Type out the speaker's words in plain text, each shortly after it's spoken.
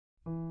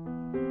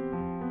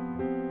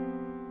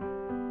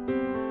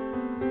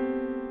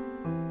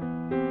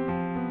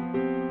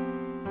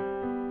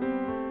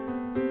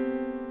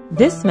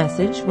This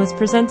message was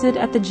presented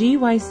at the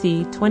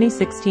GYC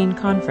 2016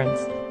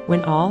 conference,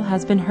 When All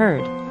Has Been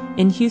Heard,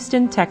 in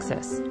Houston,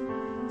 Texas.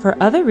 For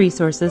other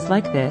resources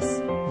like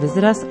this,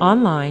 visit us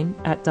online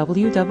at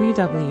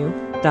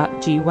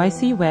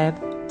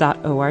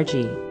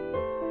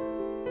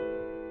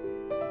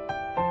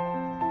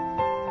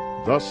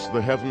www.gycweb.org. Thus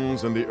the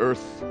heavens and the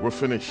earth were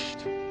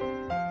finished,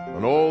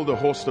 and all the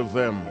host of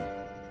them.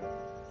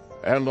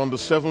 And on the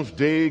seventh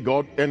day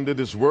God ended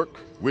his work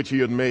which he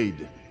had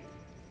made.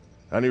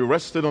 And he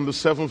rested on the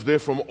seventh day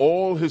from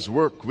all his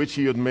work which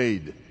he had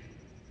made.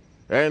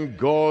 And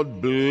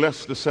God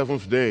blessed the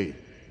seventh day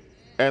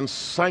and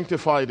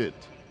sanctified it,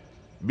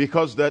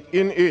 because that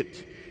in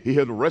it he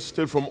had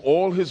rested from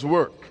all his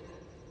work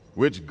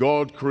which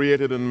God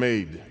created and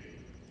made.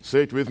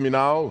 Say it with me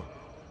now.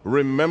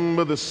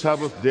 Remember the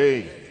Sabbath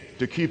day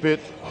to keep it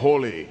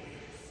holy.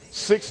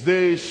 6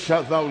 days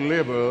shalt thou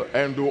labor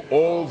and do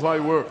all thy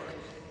work.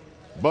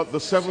 But the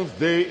seventh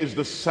day is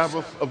the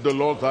Sabbath of the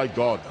Lord thy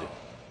God.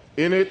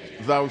 In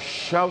it thou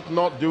shalt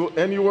not do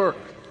any work,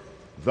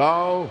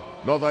 thou,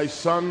 nor thy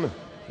son,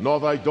 nor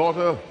thy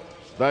daughter,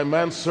 thy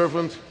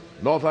manservant,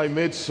 nor thy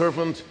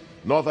maidservant,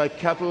 nor thy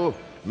cattle,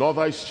 nor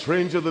thy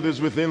stranger that is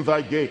within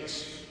thy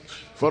gates.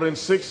 For in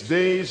 6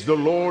 days the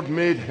Lord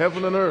made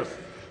heaven and earth,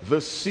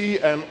 the sea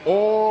and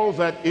all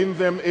that in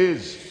them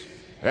is,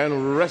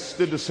 and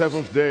rested the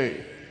seventh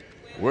day.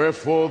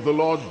 Wherefore the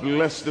Lord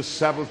blessed the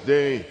Sabbath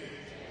day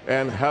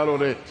and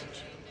hallowed it.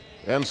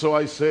 And so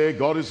I say,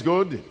 God is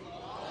good.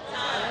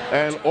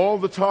 And all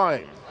the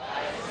time.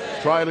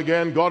 Try it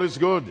again. God is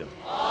good.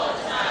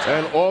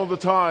 And all the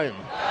time.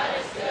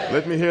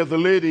 Let me hear the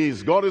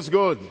ladies. God is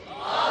good.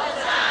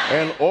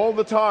 And all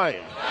the time.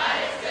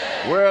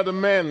 Where are the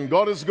men?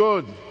 God is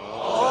good.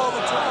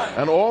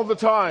 And all the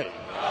time.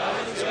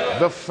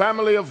 The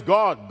family of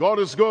God. God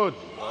is good.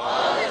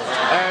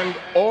 And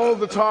all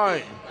the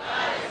time.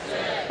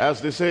 As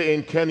they say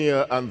in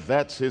Kenya, and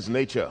that's his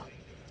nature.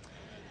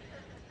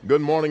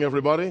 Good morning,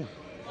 everybody.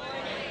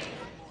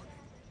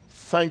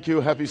 Thank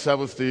you. Happy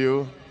Sabbath to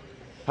you.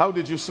 How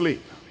did you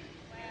sleep?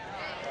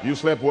 You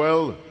slept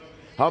well?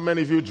 How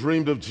many of you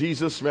dreamed of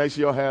Jesus? May I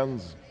see your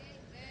hands?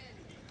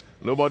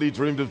 Nobody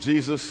dreamed of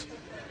Jesus?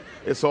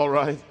 It's all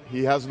right.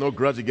 He has no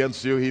grudge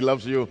against you. He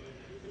loves you.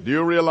 Do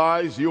you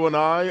realize you and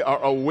I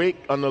are awake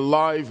and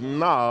alive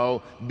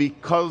now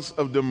because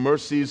of the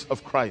mercies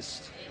of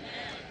Christ?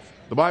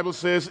 The Bible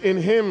says, in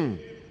him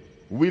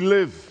we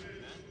live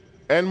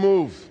and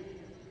move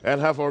and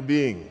have our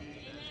being.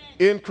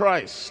 In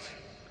Christ.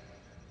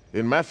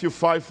 In Matthew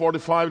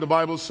 5:45, the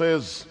Bible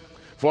says,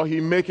 for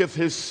he maketh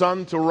his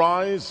sun to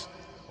rise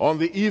on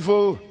the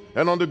evil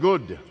and on the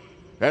good,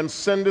 and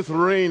sendeth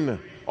rain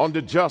on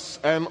the just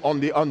and on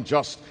the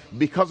unjust.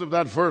 Because of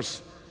that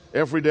verse,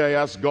 every day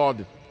I ask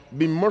God,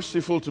 be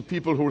merciful to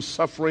people who are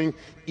suffering,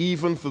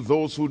 even for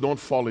those who don't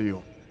follow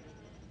you.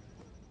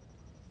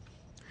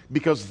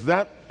 Because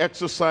that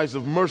exercise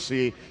of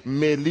mercy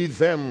may lead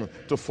them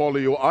to follow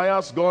you. I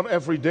ask God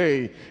every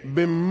day,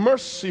 be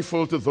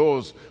merciful to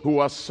those who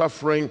are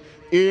suffering,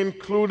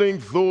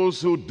 including those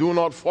who do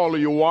not follow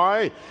you.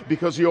 Why?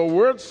 Because your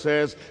word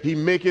says, he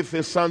maketh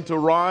his sun to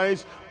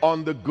rise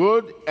on the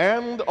good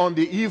and on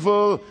the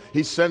evil.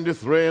 He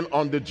sendeth rain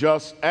on the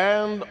just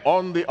and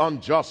on the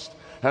unjust.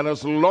 And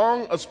as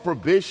long as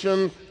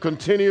probation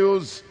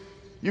continues,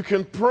 you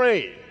can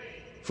pray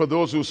for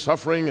those who are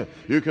suffering.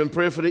 You can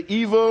pray for the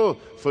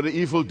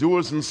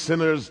evildoers and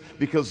sinners,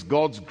 because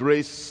God's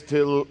grace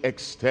still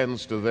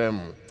extends to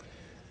them.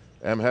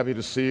 I'm happy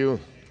to see you.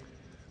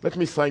 Let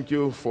me thank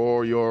you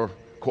for your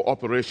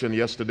cooperation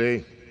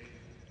yesterday.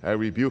 I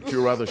rebuked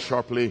you rather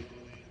sharply.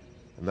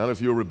 None of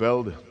you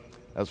rebelled,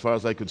 as far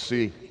as I could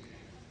see.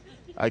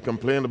 I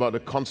complained about the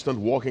constant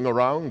walking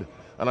around,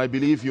 and I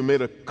believe you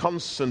made a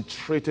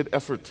concentrated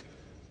effort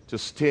to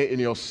stay in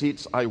your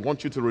seats. I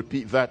want you to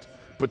repeat that,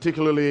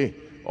 particularly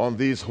on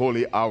these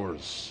holy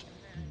hours.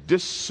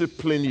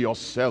 Discipline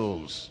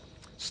yourselves.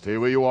 Stay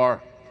where you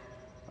are.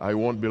 I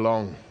won't be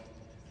long.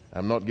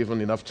 I'm not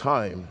given enough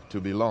time to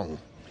be long.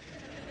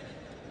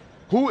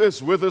 Who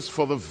is with us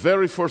for the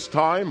very first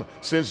time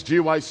since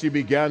GYC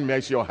began? May I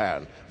see your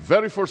hand?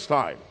 Very first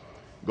time.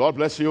 God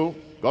bless you.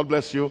 God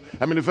bless you.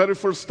 I mean, the very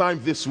first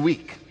time this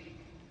week.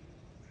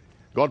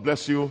 God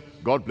bless you.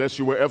 God bless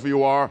you wherever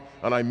you are.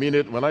 And I mean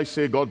it. When I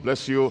say God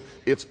bless you,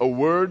 it's a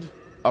word,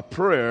 a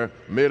prayer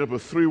made up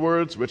of 3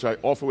 words, which I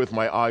offer with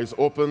my eyes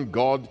open.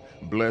 God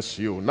bless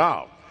you.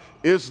 Now,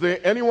 is there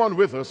anyone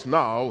with us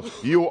now?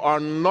 You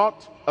are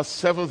not a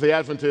Seventh-day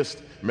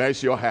Adventist. May I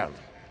see your hand?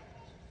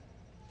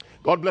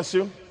 God bless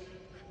you.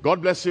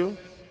 God bless you.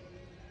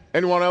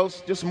 Anyone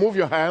else? Just move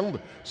your hand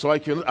so I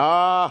can.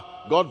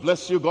 God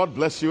bless you. God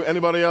bless you.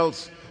 Anybody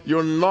else?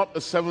 You're not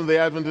a Seventh-day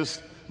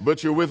Adventist,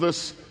 but you're with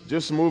us.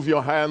 Just move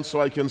your hand so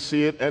I can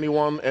see it.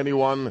 Anyone?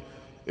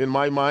 In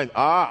my mind,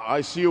 I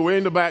see you way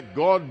in the back.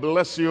 God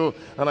bless you.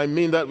 And I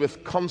mean that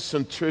with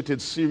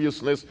concentrated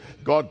seriousness.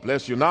 God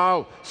bless you.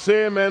 Now,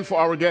 say amen for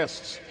our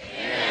guests.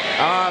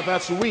 Amen.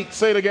 That's weak.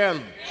 Say it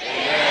again.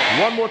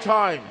 Amen. One more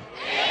time.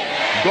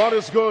 Amen. God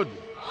is good.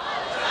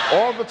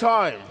 All the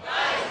time.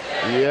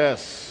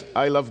 Yes,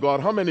 I love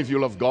God. How many of you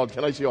love God?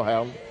 Can I see your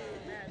hand?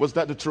 Was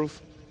that the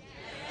truth?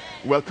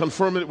 Well,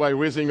 confirm it by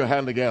raising your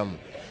hand again.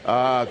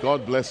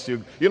 God bless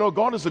you. You know,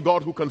 God is a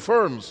God who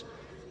confirms.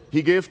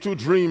 He gave 2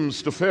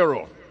 dreams to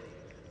Pharaoh.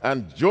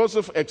 And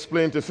Joseph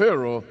explained to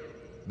Pharaoh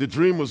the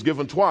dream was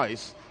given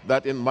twice,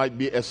 that it might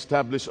be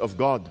established of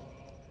God.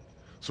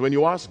 So when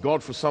you ask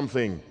God for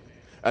something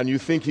and you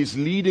think He's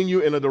leading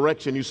you in a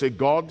direction, you say,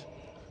 God,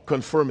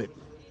 confirm it.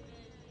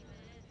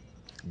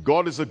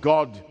 God is a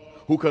God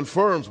who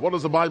confirms. What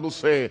does the Bible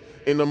say?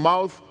 In the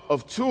mouth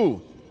of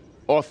 2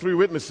 or 3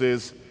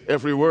 witnesses,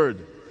 every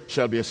word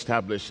shall be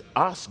established.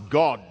 Ask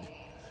God,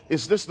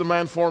 is this the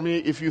man for me?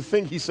 If you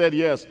think He said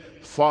yes,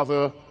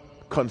 Father,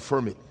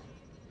 confirm it.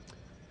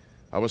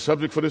 Our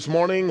subject for this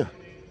morning,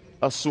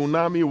 a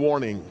tsunami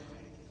warning.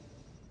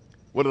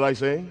 What did I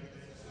say?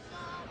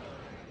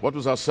 What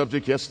was our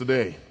subject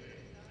yesterday?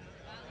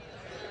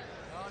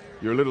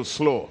 You're a little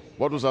slow.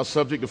 What was our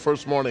subject the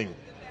first morning?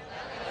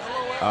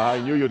 I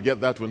knew you'd get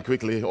that one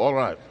quickly. All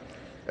right.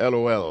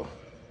 LOL.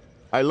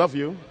 I love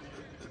you.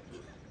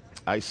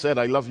 I said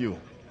I love you.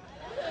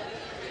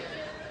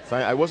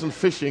 I wasn't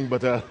fishing,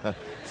 but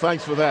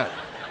thanks for that.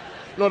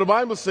 No, the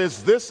Bible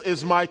says, this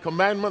is my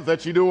commandment,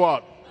 that you do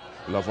what?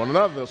 Love one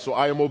another. So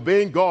I am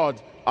obeying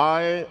God.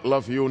 I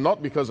love you,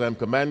 not because I'm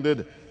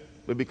commanded,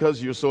 but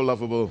because you're so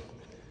lovable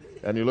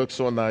and you look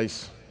so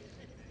nice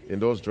in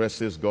those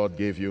dresses God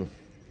gave you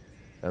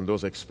and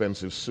those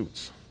expensive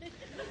suits.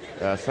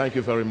 Thank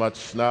you very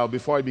much. Now,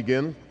 before I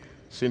begin,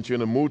 since you're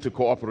in the mood to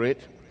cooperate,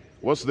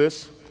 what's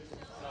this?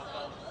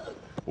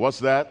 What's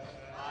that?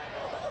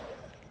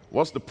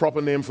 What's the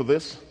proper name for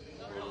this?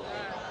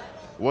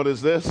 What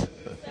is this?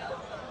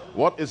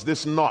 What is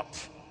this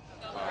not?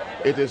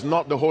 It is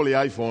not the holy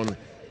iPhone,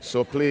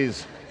 so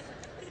please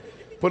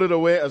put it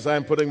away as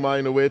I'm putting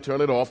mine away, turn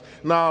it off.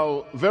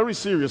 Now, very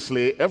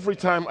seriously, every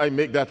time I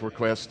make that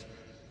request,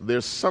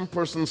 there's some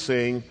person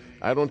saying,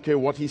 I don't care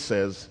what he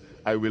says,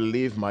 I will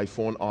leave my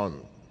phone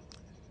on.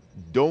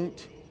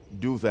 Don't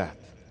do that.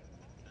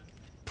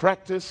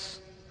 Practice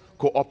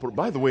cooperate.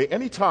 By the way,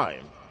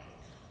 anytime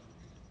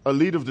a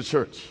leader of the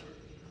church,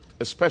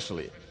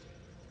 especially,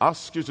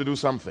 asks you to do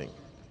something,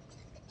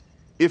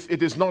 if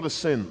it is not a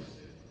sin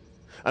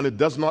and it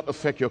does not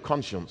affect your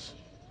conscience,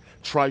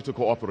 try to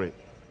cooperate.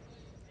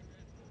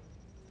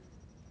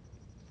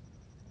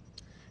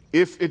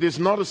 If it is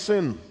not a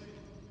sin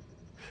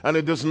and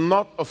it does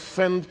not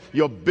offend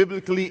your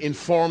biblically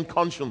informed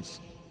conscience,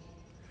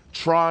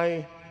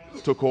 try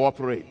to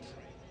cooperate.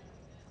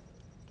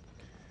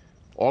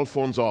 All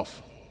phones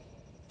off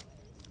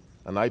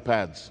and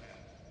iPads.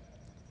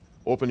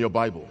 Open your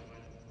Bible.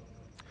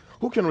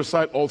 Who can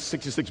recite all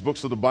 66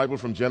 books of the Bible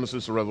from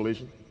Genesis to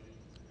Revelation?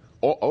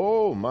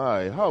 Oh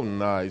my, how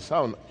nice.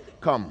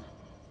 Come.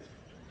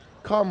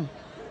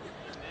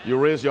 You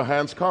raise your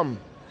hands, come.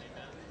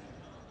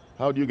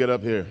 How do you get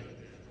up here?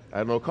 I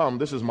don't know, come.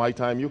 This is my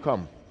time, you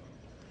come.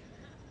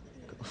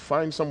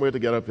 Find somewhere to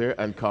get up here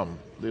and come.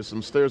 There's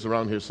some stairs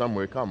around here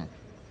somewhere, come.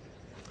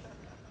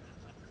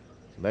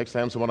 Next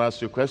time someone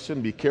asks you a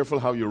question, be careful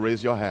how you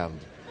raise your hand.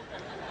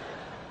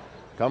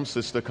 Come,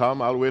 sister,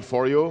 come. I'll wait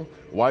for you.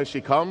 While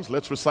she comes,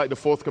 let's recite the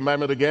 4th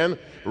commandment again.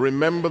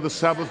 Remember the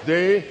Sabbath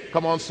day.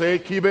 Come on, say,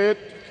 keep it.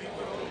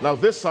 Now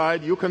this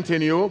side, you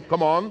continue.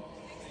 Come on.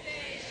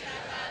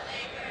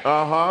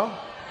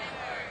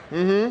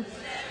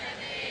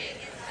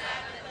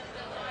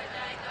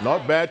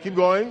 Not bad. Keep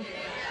going.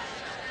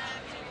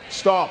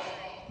 Stop.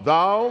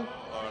 Thou.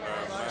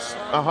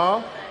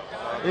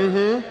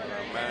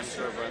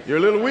 You're a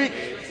little weak.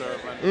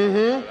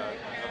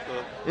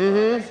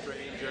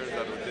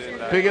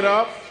 Pick it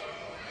up.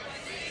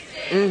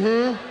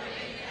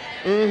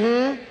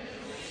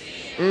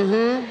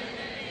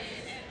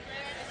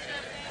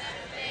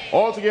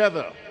 All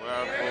together.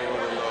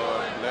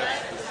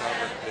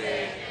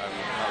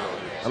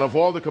 And of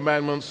all the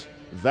commandments,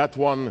 that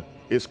one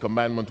is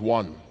commandment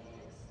 1.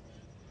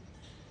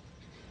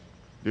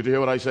 Did you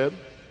hear what I said?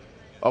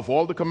 Of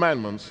all the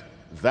commandments,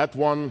 that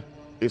one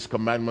is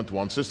commandment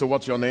 1. Sister,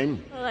 what's your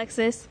name?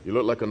 Alexis. You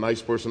look like a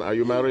nice person. Are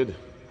you married?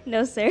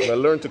 No, sir. Well,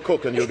 learn to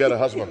cook and you'll get a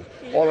husband.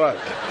 All right.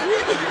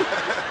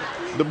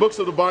 The books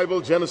of the Bible,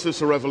 Genesis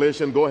to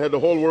Revelation. Go ahead. The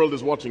whole world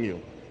is watching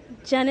you.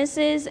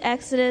 Genesis,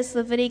 Exodus,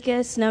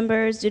 Leviticus,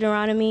 Numbers,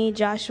 Deuteronomy,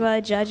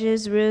 Joshua,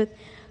 Judges, Ruth,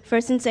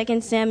 1st and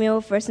 2nd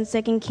Samuel, 1st and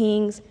 2nd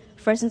Kings,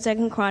 1st and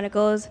 2nd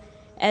Chronicles,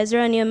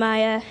 Ezra,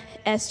 Nehemiah,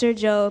 Esther,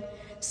 Job,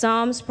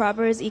 Psalms,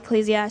 Proverbs,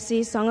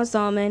 Ecclesiastes, Song of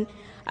Solomon,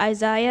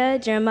 Isaiah,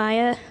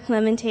 Jeremiah,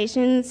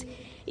 Lamentations,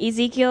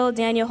 Ezekiel,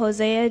 Daniel,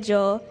 Hosea,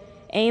 Joel,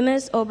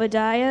 Amos,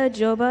 Obadiah,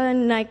 Jobah,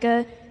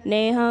 Micah,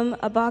 Nahum,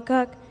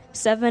 Habakkuk,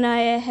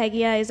 Zephaniah,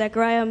 Haggai,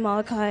 Zechariah,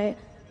 Malachi,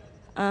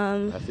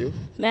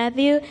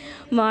 Matthew,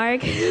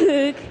 Mark,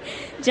 Luke,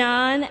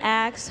 John,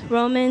 Acts,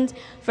 Romans,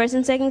 1st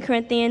and 2nd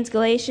Corinthians,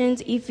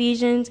 Galatians,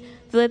 Ephesians,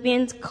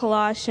 Philippians,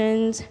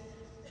 Colossians,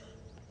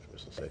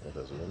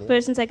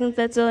 1st and 2nd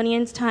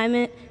Thessalonians,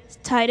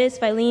 Titus,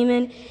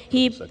 Philemon,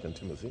 3rd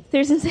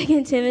and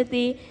 2nd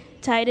Timothy,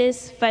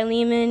 Titus,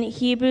 Philemon,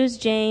 Hebrews,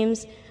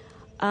 James,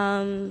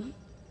 First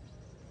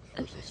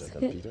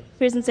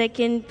and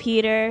Second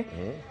Peter,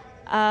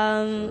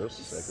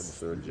 First, Second,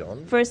 Third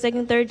John. First,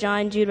 Second, Third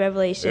John, Jude,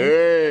 Revelation.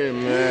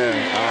 Amen.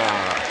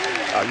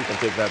 You can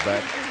take that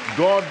back.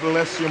 God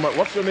bless you.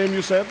 What's your name,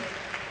 you said?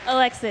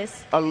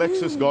 Alexis.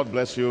 Alexis, God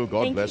bless you.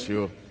 God Thank bless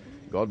you.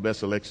 God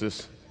bless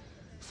Alexis.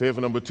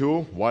 Favor number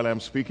 2, while I'm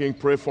speaking,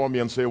 pray for me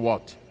and say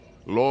what?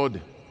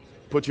 Lord,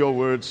 put your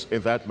words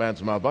in that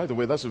man's mouth. By the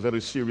way, that's a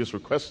very serious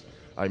request.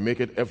 I make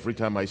it every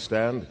time I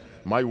stand.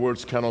 My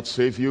words cannot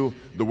save you.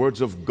 The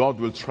words of God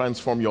will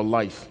transform your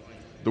life.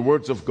 The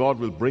words of God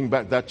will bring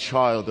back that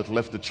child that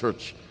left the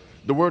church.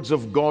 The words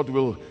of God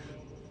will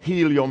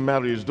heal your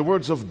marriage. The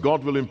words of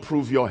God will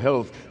improve your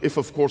health, if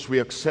of course we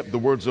accept the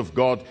words of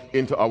God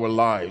into our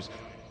lives.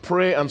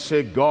 Pray and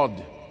say,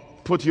 God,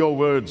 put your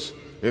words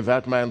in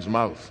that man's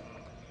mouth.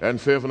 And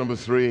favor number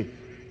 3,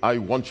 I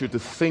want you to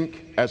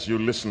think as you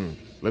listen.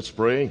 Let's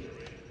pray.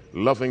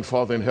 Loving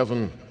Father in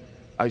heaven,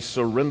 I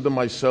surrender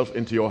myself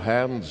into your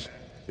hands.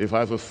 If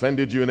I've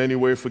offended you in any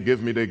way,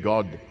 forgive me, dear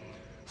God.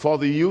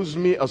 Father, use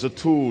me as a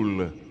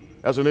tool,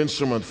 as an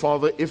instrument.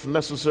 Father, if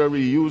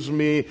necessary, use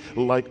me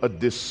like a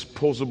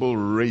disposable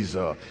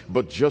razor.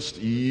 But just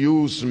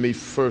use me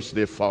first,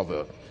 dear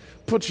Father.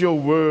 Put your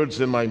words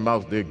in my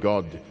mouth, dear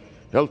God.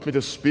 Help me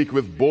to speak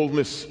with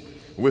boldness,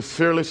 with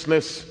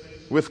fearlessness,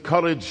 with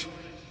courage,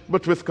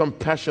 but with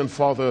compassion,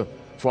 Father,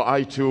 for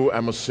I too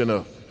am a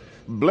sinner.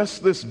 Bless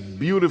this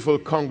beautiful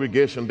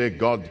congregation, dear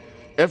God.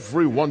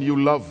 Everyone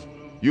you love,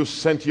 you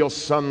sent your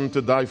Son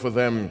to die for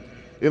them.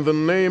 In the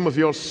name of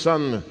your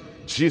Son,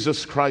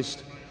 Jesus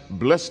Christ,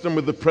 bless them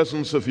with the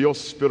presence of your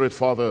Spirit,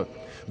 Father.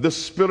 The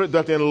Spirit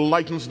that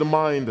enlightens the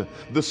mind,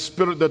 the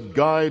Spirit that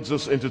guides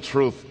us into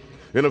truth.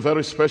 In a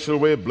very special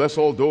way, bless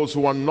all those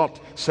who are not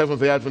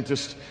Seventh-day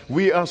Adventists.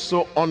 We are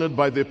so honored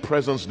by their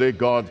presence, dear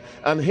God,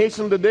 and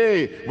hasten the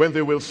day when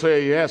they will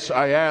say, yes,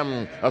 I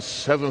am a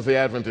Seventh-day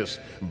Adventist.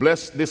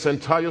 Bless this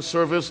entire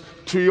service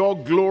to your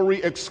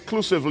glory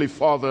exclusively,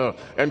 Father,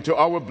 and to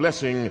our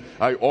blessing.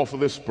 I offer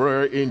this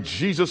prayer in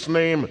Jesus'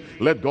 name.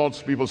 Let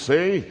God's people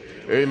say,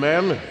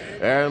 amen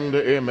and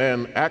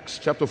amen. Acts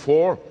chapter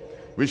 4,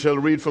 we shall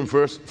read from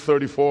verse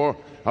 34.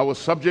 Our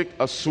subject,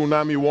 a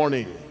tsunami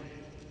warning.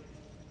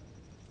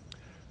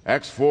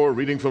 Acts 4,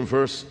 reading from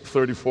verse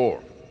 34.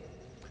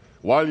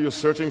 While you're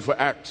searching for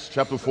Acts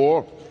chapter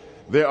 4,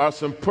 there are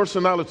some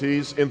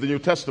personalities in the New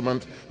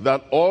Testament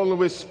that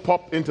always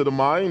pop into the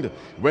mind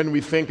when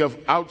we think of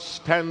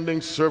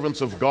outstanding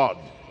servants of God.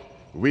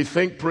 We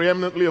think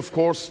preeminently, of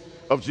course,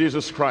 of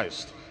Jesus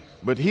Christ.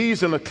 But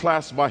he's in a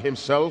class by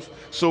himself,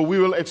 so we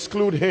will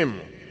exclude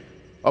him.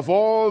 Of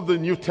all the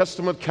New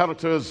Testament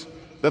characters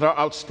that are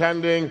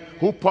outstanding,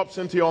 who pops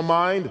into your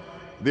mind?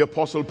 The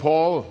Apostle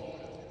Paul,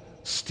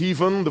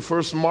 Stephen, the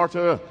first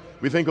martyr.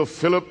 We think of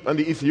Philip and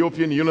the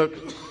Ethiopian eunuch.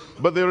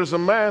 But there is a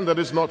man that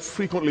is not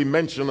frequently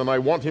mentioned, and I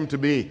want him to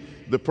be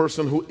the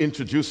person who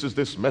introduces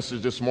this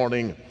message this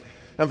morning.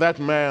 And that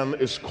man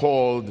is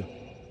called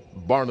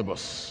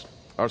Barnabas.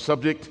 Our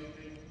subject,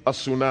 a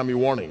tsunami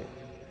warning.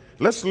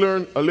 Let's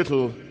learn a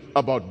little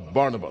about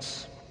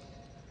Barnabas.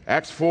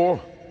 Acts 4,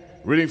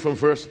 reading from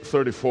verse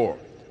 34.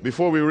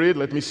 Before we read,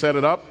 let me set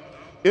it up.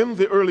 In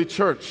the early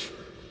church,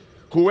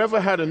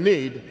 whoever had a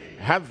need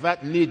had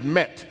that need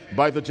met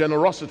by the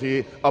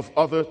generosity of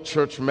other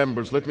church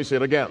members. Let me say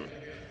it again.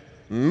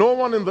 No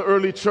one in the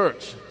early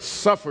church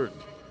suffered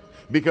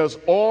because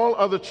all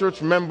other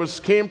church members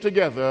came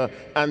together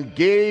and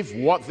gave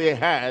what they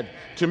had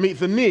to meet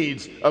the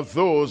needs of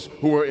those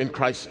who were in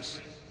crisis.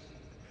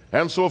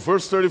 And so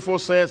verse 34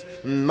 says,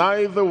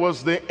 neither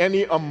was there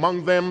any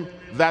among them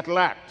that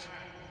lacked.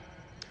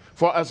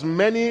 For as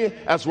many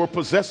as were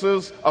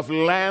possessors of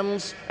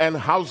lands and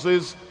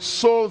houses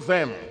sold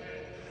them,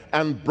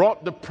 and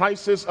brought the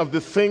prices of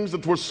the things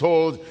that were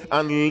sold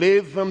and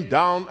laid them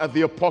down at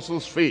the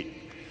apostles' feet.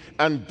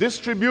 And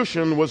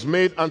distribution was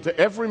made unto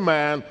every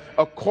man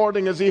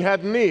according as he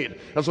had need.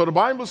 And so the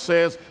Bible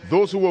says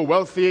those who were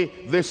wealthy,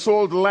 they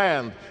sold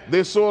land,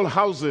 they sold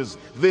houses,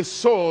 they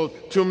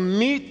sold to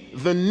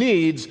meet the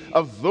needs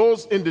of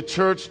those in the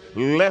church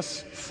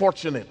less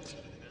fortunate.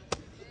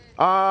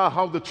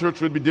 How the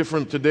church would be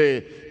different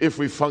today if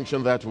we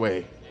function that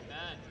way.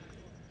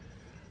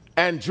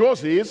 And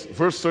Joses,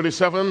 verse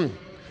 37,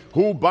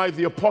 who by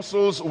the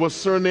apostles was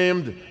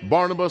surnamed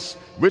Barnabas,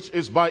 which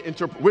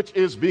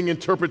is being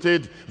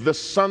interpreted the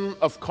son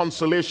of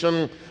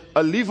consolation,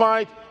 a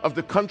Levite of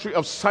the country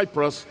of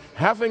Cyprus,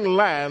 having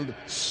land,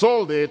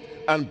 sold it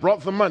and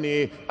brought the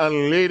money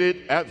and laid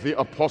it at the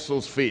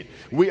apostles' feet.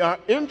 We are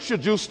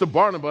introduced to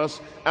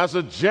Barnabas as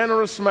a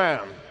generous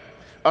man,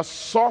 a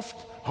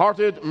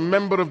soft-hearted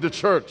member of the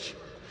church,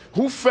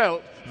 who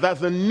felt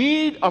that the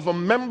need of a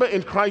member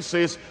in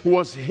crisis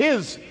was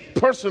his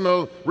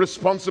personal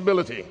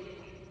responsibility.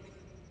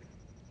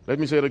 Let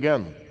me say it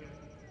again.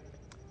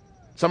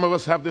 Some of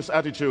us have this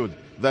attitude,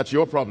 that's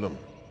your problem.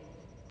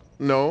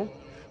 No,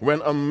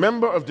 when a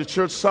member of the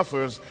church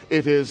suffers,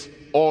 it is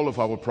all of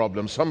our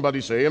problems. Somebody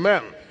say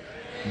amen.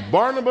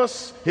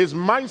 Barnabas, his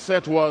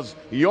mindset was,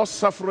 your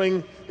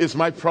suffering is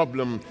my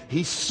problem.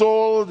 He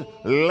sold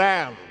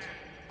land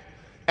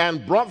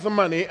and brought the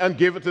money and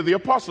gave it to the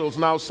apostles.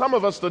 Now, some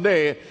of us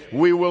today,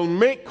 we will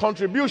make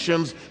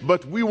contributions,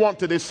 but we want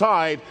to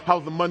decide how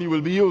the money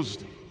will be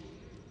used.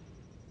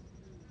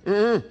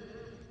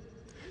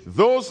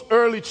 Those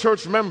early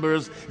church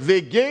members,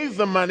 they gave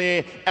the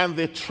money and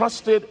they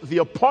trusted the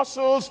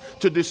apostles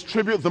to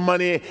distribute the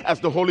money as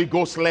the Holy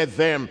Ghost led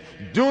them.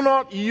 Do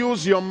not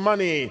use your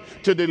money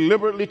to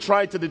deliberately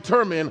try to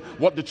determine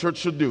what the church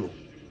should do.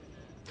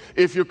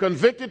 If you're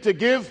convicted to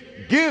give,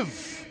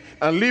 give.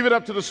 And leave it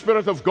up to the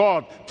Spirit of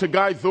God to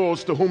guide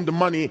those to whom the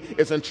money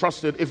is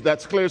entrusted. If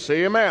that's clear,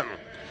 say amen.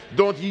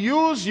 Don't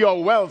use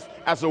your wealth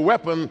as a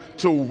weapon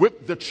to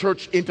whip the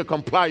church into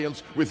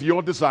compliance with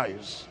your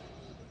desires.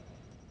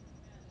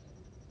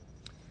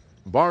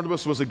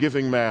 Barnabas was a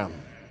giving man,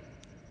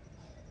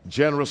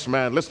 generous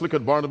man. Let's look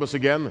at Barnabas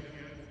again.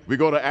 We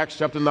go to Acts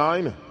chapter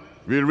 9.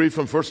 We read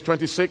from verse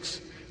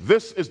 26.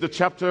 This is the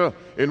chapter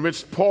in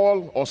which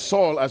Paul, or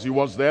Saul as he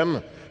was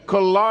then,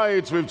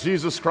 collides with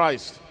Jesus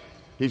Christ.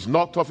 He's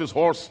knocked off his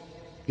horse.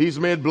 He's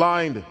made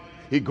blind.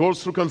 He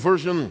goes through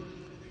conversion.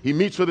 He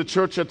meets with the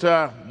church at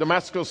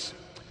Damascus.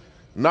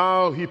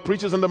 Now he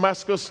preaches in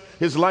Damascus.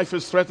 His life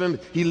is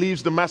threatened. He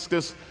leaves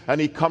Damascus and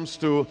he comes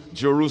to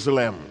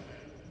Jerusalem.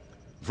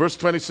 Verse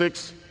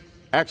 26,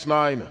 Acts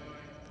 9,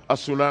 a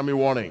tsunami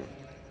warning.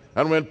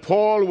 And when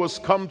Paul was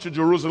come to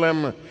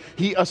Jerusalem,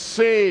 he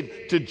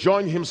essayed to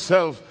join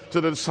himself to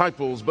the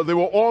disciples, but they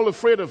were all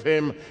afraid of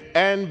him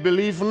and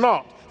believed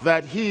not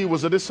that he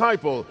was a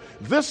disciple.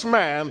 This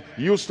man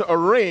used to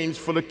arrange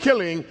for the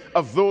killing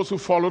of those who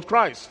followed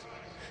Christ.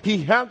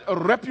 He had a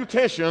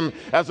reputation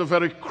as a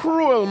very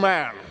cruel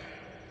man.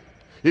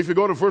 If you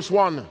go to verse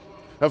 1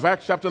 of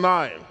Acts chapter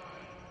 9,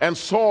 and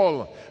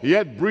Saul,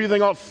 yet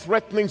breathing out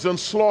threatenings and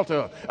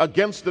slaughter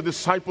against the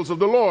disciples of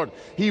the Lord,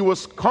 he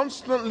was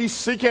constantly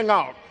seeking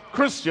out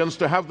Christians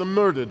to have them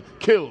murdered,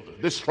 killed,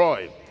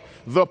 destroyed.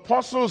 The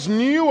apostles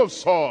knew of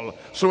Saul,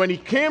 so when he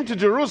came to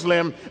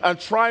Jerusalem and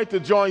tried to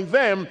join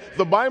them,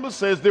 the Bible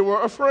says they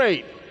were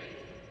afraid.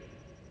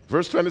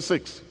 Verse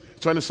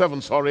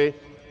 27,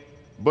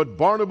 But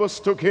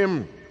Barnabas took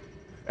him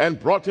and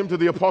brought him to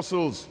the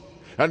apostles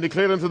and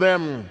declared unto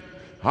them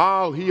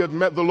how he had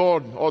met the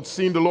Lord, or had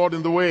seen the Lord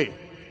in the way,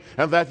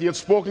 and that he had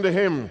spoken to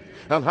him,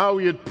 and how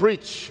he had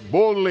preached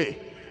boldly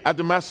at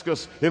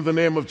Damascus in the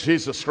name of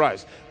Jesus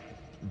Christ.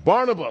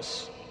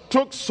 Barnabas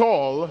took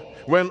Saul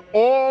when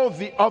all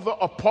the other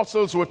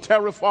apostles were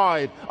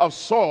terrified of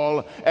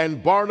Saul,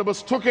 and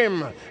Barnabas took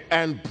him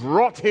and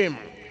brought him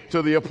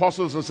to the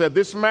apostles and said,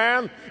 this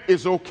man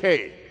is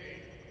okay.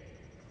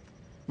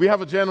 We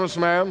have a generous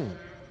man.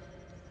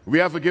 We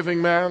have a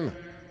giving man.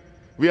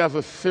 We have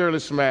a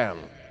fearless man.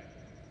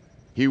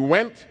 He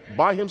went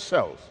by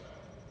himself,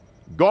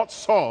 got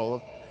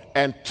Saul,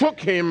 and took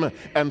him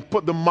and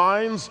put the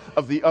minds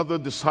of the other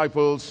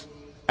disciples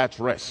at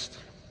rest.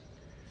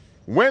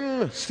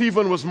 When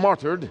Stephen was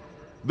martyred,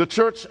 the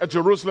church at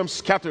Jerusalem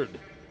scattered.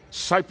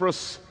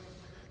 Cyprus,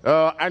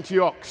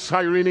 Antioch,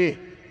 Cyrene.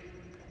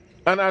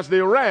 And as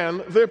they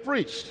ran, they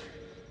preached.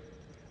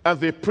 And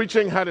their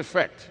preaching had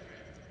effect.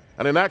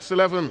 And in Acts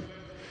 11,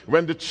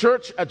 when the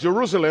church at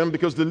Jerusalem,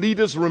 because the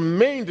leaders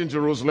remained in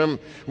Jerusalem,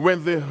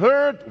 when they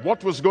heard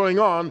what was going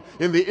on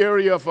in the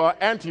area of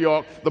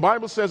Antioch, the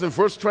Bible says in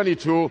verse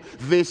 22,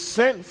 they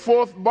sent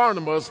forth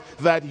Barnabas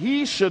that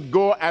he should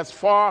go as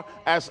far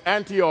as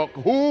Antioch,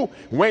 who,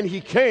 when he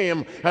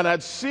came and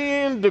had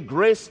seen the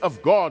grace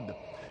of God,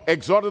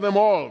 exhorted them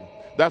all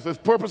that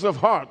with purpose of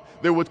heart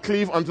they would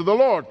cleave unto the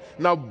Lord.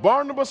 Now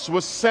Barnabas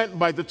was sent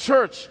by the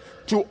church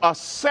to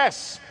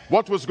assess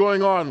what was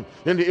going on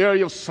in the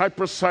area of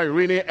Cyprus,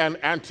 Cyrene, and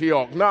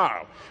Antioch.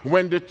 Now,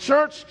 when the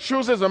church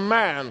chooses a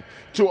man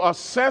to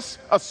assess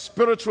a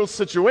spiritual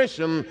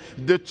situation,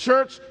 the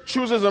church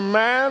chooses a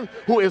man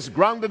who is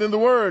grounded in the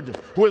Word,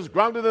 who is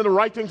grounded in the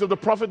writings of the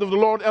prophet of the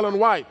Lord, Ellen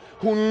White,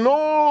 who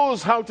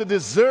knows how to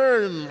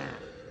discern.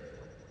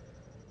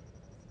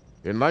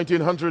 In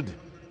 1900,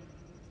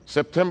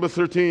 September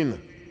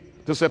 13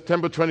 to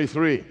September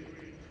 23,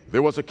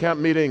 there was a camp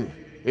meeting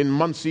in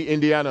Muncie,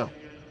 Indiana.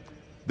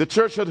 The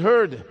church had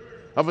heard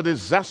of a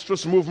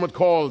disastrous movement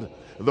called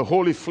the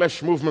Holy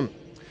Flesh Movement,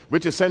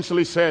 which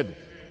essentially said,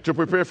 to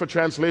prepare for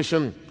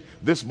translation,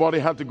 this body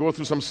had to go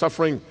through some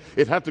suffering.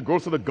 It had to go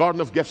through the Garden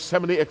of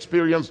Gethsemane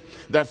experience,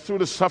 that through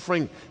the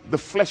suffering, the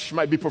flesh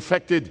might be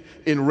perfected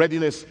in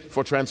readiness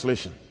for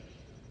translation.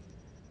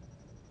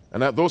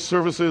 And at those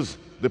services,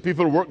 the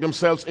people worked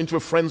themselves into a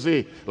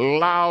frenzy.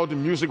 Loud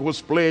music was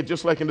played,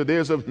 just like in the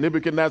days of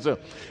Nebuchadnezzar.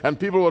 And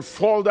people would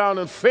fall down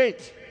and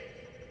faint.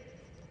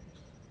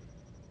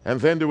 And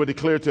then they were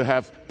declared to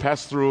have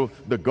passed through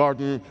the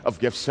Garden of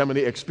Gethsemane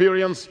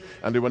experience,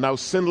 and they were now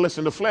sinless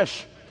in the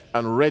flesh.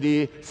 and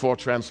ready for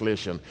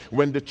translation.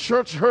 When the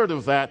church heard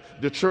of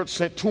that, the church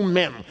sent 2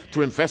 men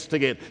to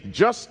investigate,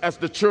 just as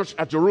the church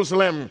at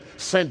Jerusalem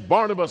sent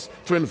Barnabas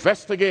to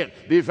investigate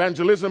the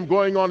evangelism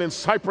going on in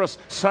Cyprus,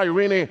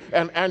 Cyrene,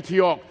 and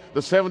Antioch.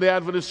 The Seventh-day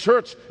Adventist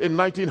Church in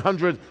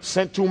 1900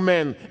 sent 2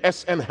 men,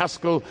 S.N.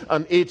 Haskell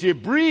and A.J.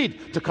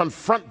 Breed, to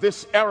confront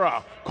this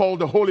error called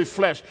the holy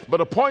flesh. But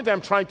the point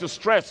I'm trying to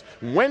stress,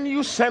 when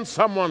you send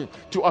someone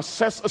to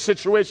assess a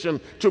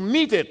situation, to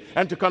meet it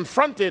and to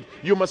confront it,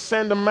 you must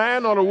send a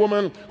man or a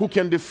woman who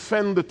can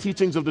defend the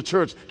teachings of the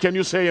church. Can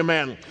you say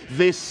amen?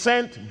 They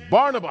sent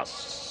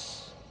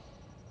Barnabas.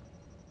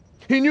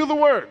 He knew the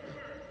word.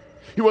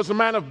 He was a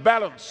man of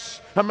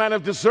balance, a man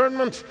of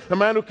discernment, a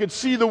man who could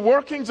see the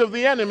workings of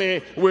the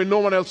enemy where no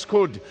one else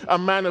could, a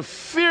man of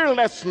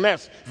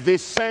fearlessness. They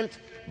sent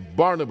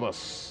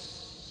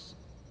Barnabas.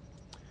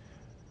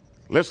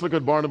 Let's look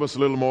at Barnabas a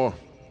little more.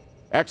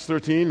 Acts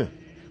 13,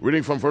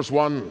 reading from verse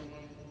 1.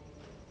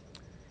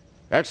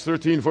 Acts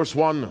 13, verse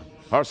 1,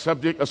 our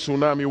subject, a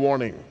tsunami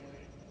warning.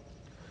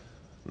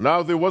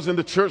 Now there was in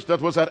the church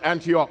that was at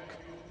Antioch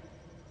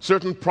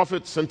certain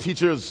prophets and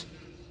teachers,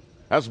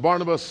 as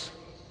Barnabas,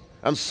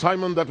 and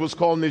Simon that was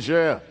called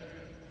Niger,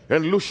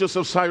 and Lucius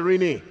of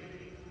Cyrene,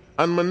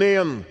 and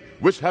Manaen,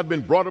 which had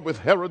been brought up with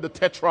Herod the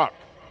Tetrarch,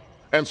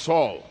 and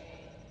Saul.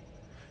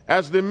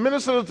 As they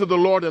ministered to the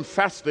Lord and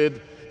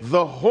fasted,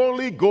 the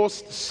Holy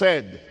Ghost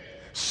said,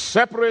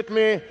 Separate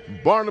me,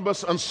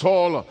 Barnabas and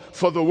Saul,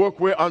 for the work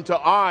whereunto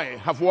I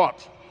have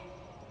what?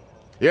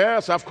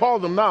 Yes, I've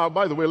called them now.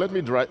 By the way, let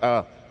me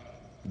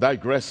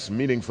digress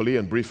meaningfully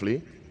and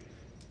briefly.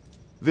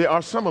 There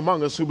are some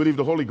among us who believe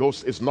the Holy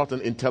Ghost is not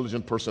an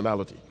intelligent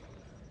personality.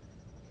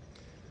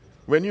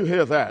 When you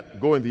hear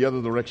that, go in the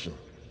other direction.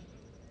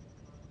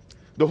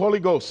 The Holy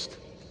Ghost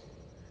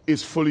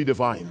is fully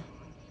divine.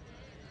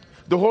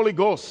 The Holy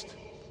Ghost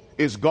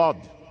is God.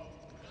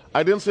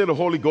 I didn't say the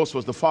Holy Ghost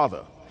was the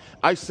Father.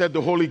 I said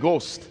the Holy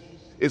Ghost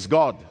is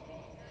God.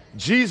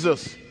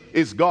 Jesus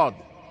is God.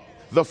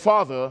 The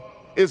Father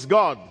is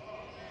God.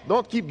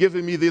 Don't keep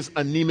giving me these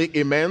anemic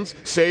amens.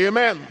 Say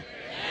amen.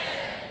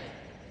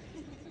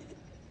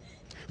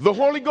 The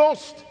Holy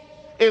Ghost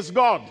is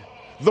God.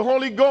 The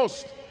Holy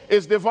Ghost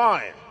is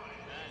divine.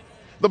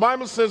 The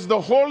Bible says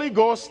the Holy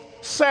Ghost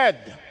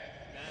said.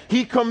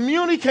 He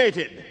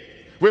communicated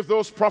with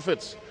those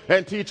prophets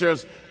and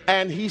teachers,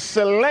 and he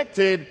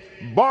selected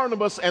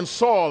Barnabas and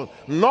Saul,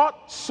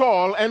 not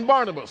Saul and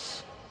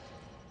Barnabas.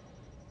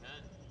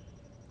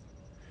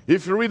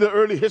 If you read the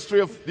early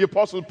history of the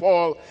Apostle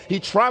Paul, he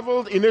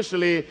traveled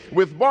initially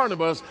with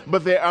Barnabas,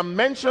 but they are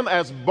mentioned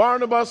as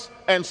Barnabas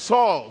and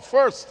Saul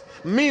first,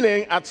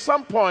 meaning at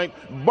some point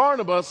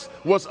Barnabas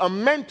was a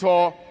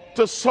mentor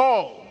to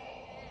Saul.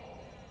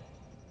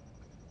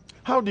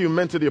 How do you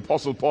mentor the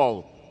Apostle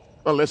Paul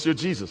unless you're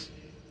Jesus?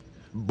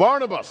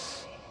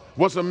 Barnabas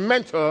was a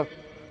mentor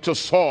to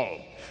Saul.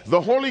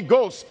 The Holy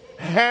Ghost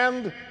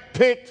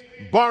handpicked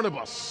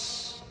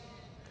Barnabas.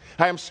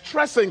 I am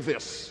stressing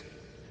this.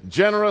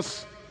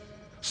 Generous,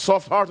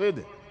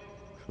 soft-hearted,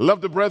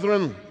 loved the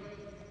brethren,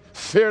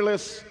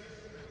 fearless,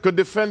 could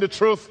defend the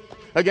truth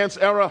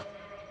against error,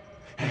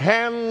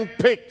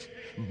 handpicked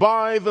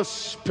by the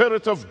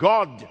Spirit of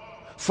God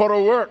for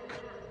a work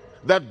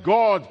that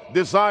God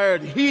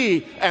desired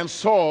he and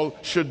Saul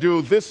should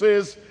do. This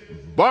is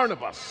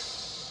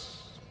Barnabas.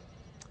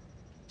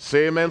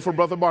 Say amen for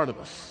Brother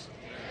Barnabas.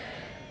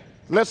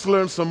 Let's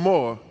learn some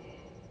more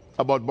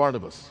about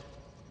Barnabas.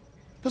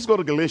 Let's go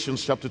to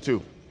Galatians chapter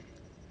 2.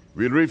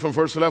 We'll read from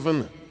verse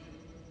 11.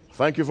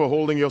 Thank you for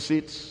holding your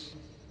seats.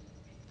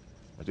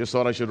 I just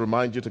thought I should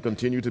remind you to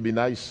continue to be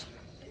nice.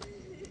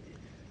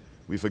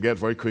 We forget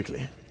very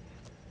quickly.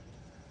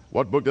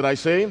 What book did I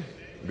say?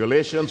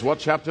 Galatians, what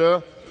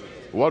chapter?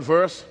 What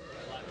verse?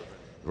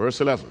 Verse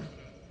 11.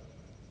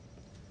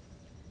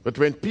 But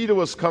when Peter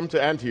was come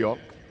to Antioch,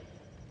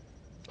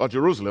 or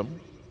Jerusalem,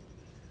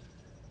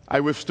 I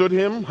withstood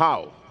him,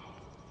 how?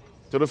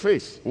 To the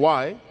face.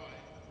 Why?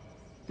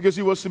 Because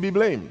he was to be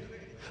blamed.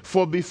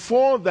 For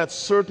before that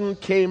certain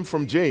came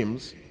from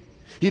James,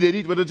 he did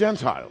eat with the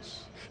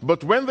Gentiles.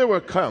 But when they were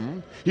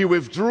come, he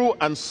withdrew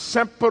and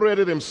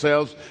separated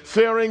himself,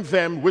 fearing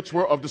them which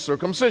were of the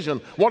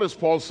circumcision. What is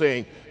Paul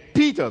saying?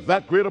 Peter,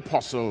 that great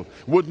apostle,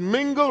 would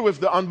mingle with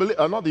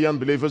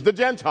the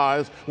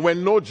Gentiles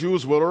when no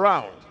Jews were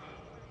around.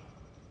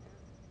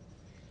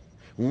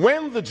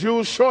 When the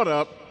Jews showed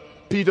up,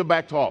 Peter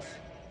backed off.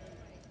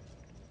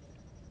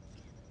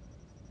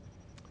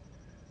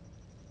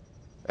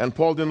 And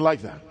Paul didn't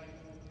like that.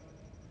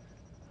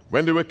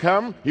 When they were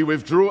come, he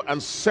withdrew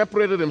and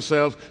separated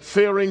himself,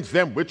 fearing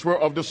them which were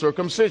of the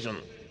circumcision.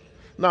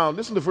 Now,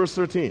 listen to verse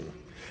 13.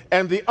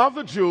 And the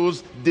other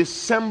Jews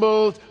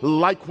dissembled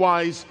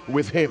likewise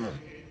with him.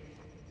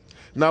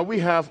 Now, we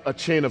have a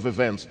chain of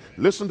events.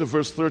 Listen to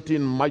verse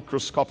 13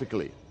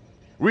 microscopically.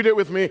 Read it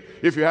with me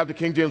if you have the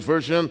King James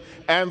Version.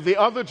 And the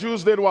other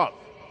Jews did what?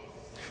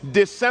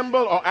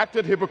 Dissembled or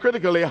acted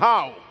hypocritically.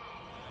 How?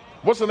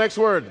 What's the next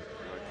word?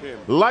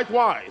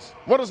 Likewise.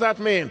 What does that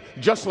mean?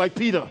 Just like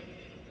Peter.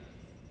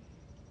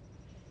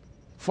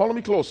 Follow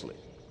me closely.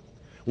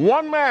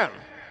 One man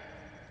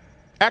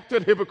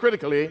acted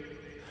hypocritically,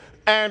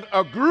 and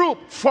a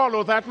group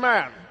followed that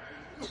man.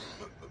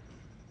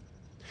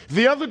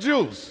 The other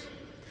Jews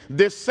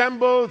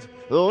dissembled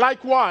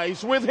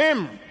likewise with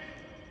him.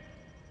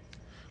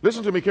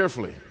 Listen to me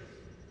carefully.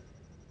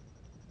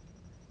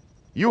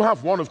 You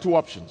have one of two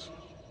options.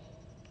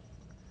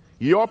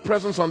 Your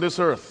presence on this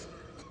earth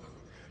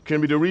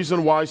can be the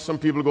reason why some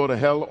people go to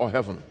hell or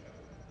heaven.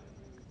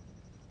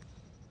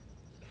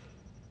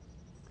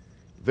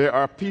 There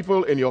are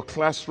people in your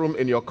classroom,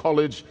 in your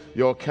college,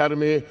 your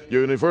academy,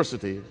 your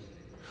university,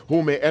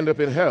 who may end up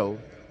in hell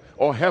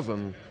or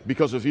heaven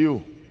because of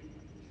you.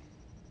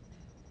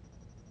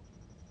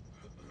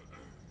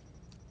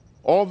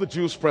 All the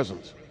Jews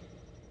present,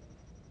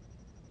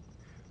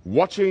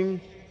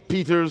 watching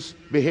Peter's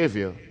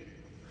behavior,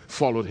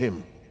 followed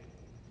him.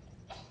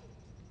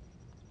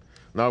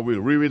 Now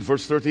we'll reread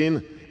verse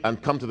 13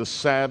 and come to the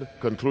sad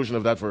conclusion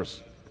of that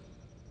verse.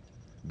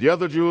 The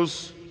other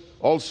Jews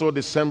also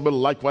dissembled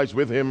likewise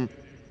with him,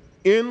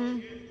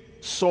 in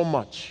so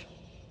much.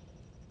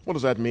 What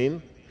does that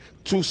mean?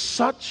 To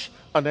such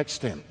an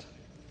extent.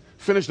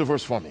 Finish the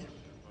verse for me.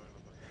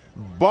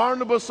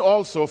 Barnabas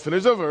also,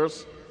 finish the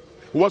verse,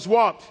 was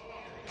what?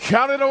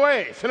 Carried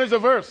away, finish the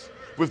verse,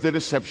 with the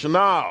deception.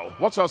 Now,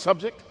 what's our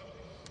subject?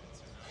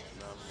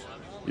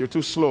 You're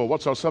too slow.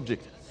 What's our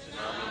subject?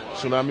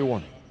 Tsunami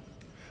 1.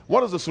 What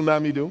does the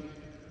tsunami do?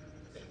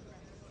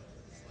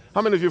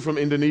 How many of you are from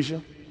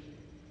Indonesia?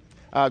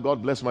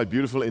 God bless my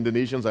beautiful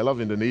Indonesians. I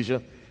love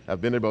Indonesia. I've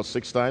been there about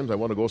 6 times. I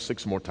want to go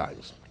 6 more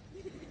times.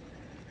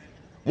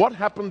 What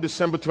happened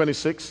December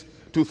 26,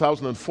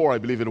 2004, I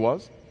believe it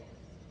was?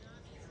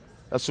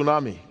 A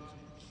tsunami.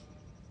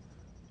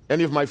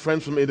 Any of my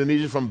friends from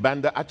Indonesia from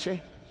Banda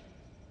Aceh?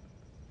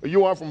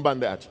 You are from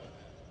Banda Aceh.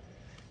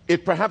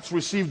 It perhaps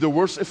received the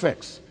worst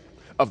effects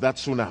of that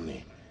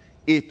tsunami.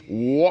 It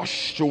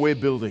washed away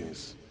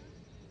buildings.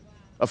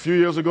 A few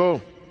years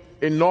ago,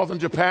 in northern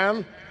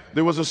Japan,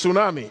 there was a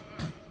tsunami.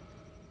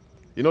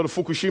 You know the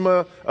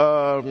Fukushima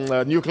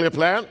nuclear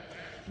plant?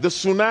 The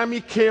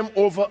tsunami came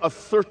over a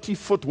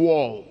 30-foot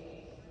wall,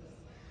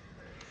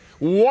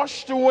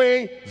 washed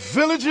away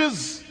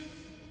villages.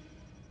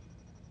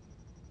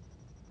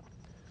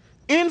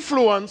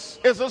 Influence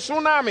is a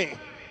tsunami.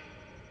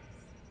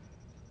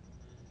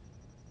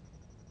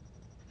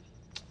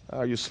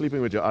 Are you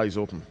sleeping with your eyes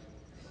open?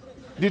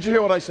 Did you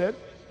hear what I said?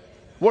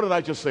 What did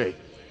I just say?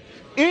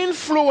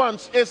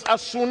 Influence is a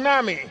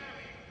tsunami.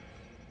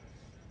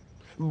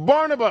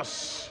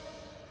 Barnabas,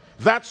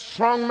 that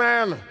strong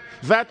man,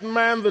 that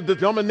man that the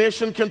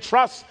denomination can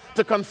trust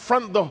to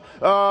confront the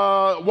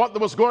what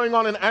was going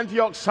on in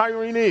Antioch,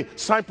 Cyrene,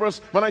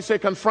 Cyprus. When I say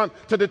confront,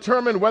 to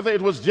determine whether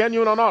it was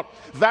genuine or not.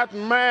 That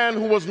man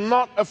who was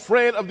not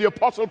afraid of the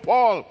Apostle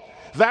Paul.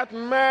 That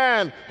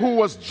man who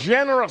was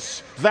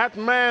generous, that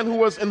man who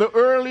was in the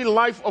early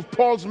life of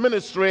Paul's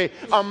ministry,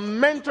 a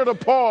mentor to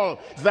Paul,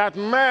 that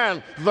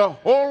man, the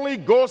Holy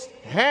Ghost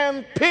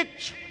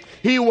handpicked.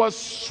 He was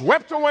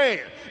swept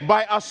away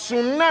by a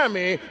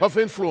tsunami of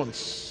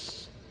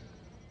influence.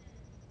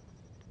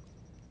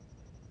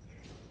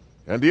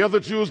 And the other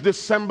Jews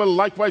dissembled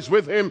likewise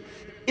with him,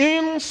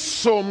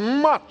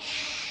 insomuch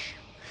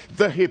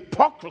the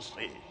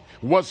hypocrisy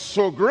was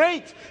so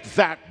great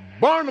that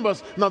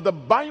Barnabas, now the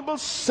Bible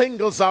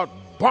singles out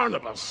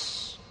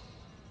Barnabas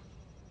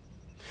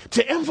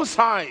to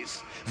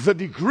emphasize the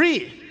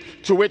degree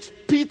to which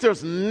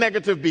Peter's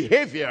negative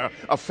behavior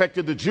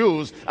affected the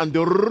Jews and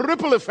the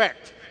ripple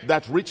effect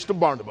that reached to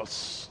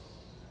Barnabas.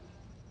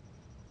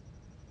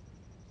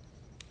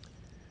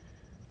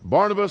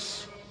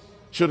 Barnabas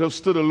should have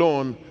stood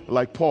alone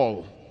like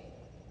Paul,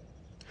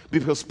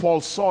 because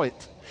Paul saw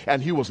it and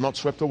he was not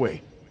swept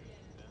away.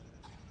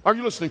 Are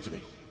you listening to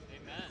me?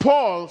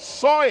 Paul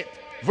saw it.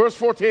 Verse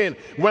 14,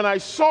 when I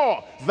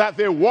saw that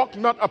they walked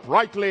not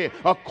uprightly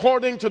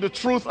according to the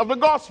truth of the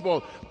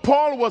gospel.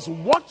 Paul was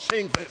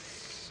watching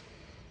this.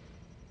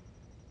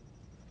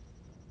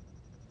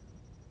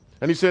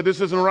 And he said,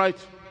 this isn't right.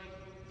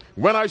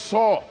 When I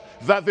saw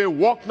that they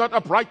walked not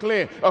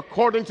uprightly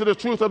according to the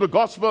truth of the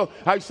gospel,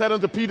 I said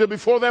unto Peter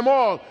before them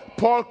all.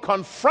 Paul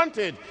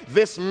confronted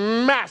this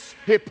mass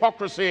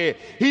hypocrisy.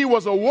 He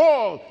was a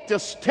wall to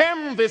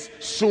stem this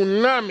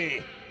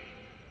tsunami.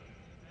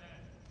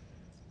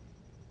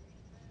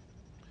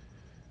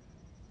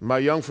 My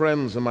young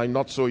friends and my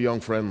not so young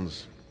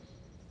friends,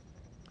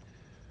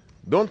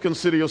 don't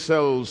consider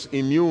yourselves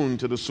immune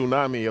to the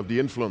tsunami of the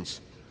influence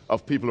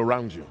of people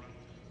around you,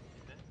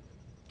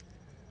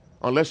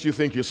 unless you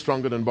think you're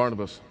stronger than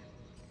Barnabas,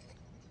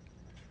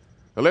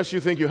 unless you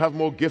think you have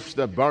more gifts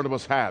that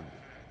Barnabas had.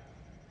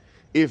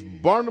 If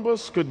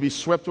Barnabas could be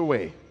swept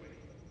away,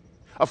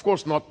 of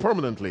course not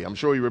permanently, I'm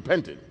sure he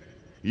repented,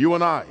 you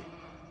and I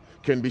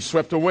can be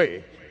swept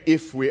away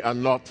if we are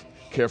not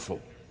careful.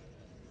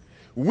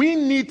 We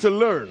need to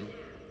learn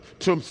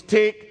to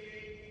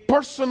take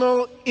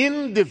personal,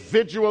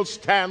 individual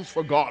stands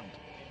for God.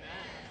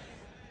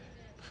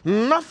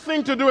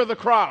 Nothing to do with the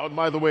crowd,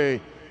 by the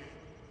way.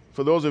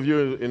 For those of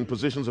you in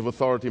positions of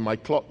authority, my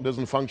clock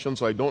doesn't function,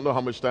 so I don't know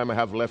how much time I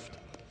have left,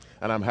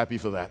 and I'm happy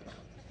for that.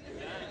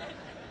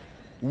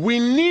 We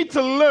need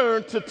to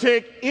learn to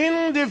take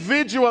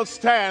individual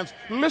stands.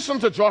 Listen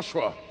to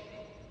Joshua.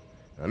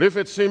 And if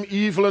it seem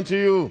evil unto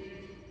you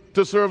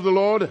to serve the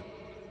Lord,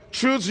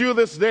 choose you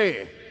this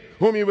day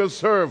whom you will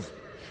serve,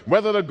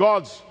 whether the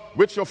gods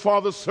which your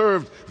fathers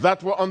served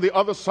that were on the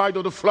other side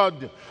of the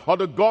flood, or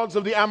the gods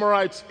of the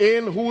Amorites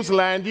in whose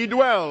land ye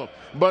dwell.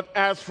 But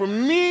as for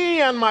me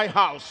and my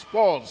house,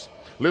 pause,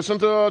 listen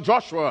to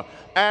Joshua,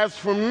 as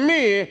for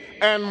me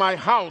and my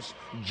house.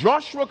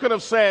 Joshua could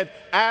have said,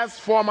 as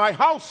for my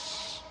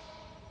house,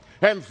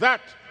 and that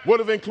would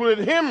have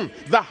included him,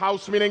 the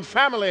house meaning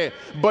family.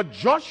 But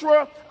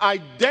Joshua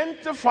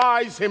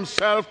identifies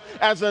himself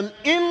as an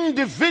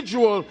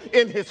individual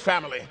in his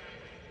family.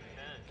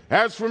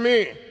 As for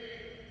me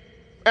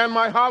and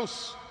my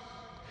house,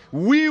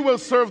 we will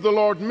serve the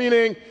Lord,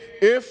 meaning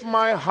if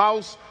my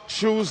house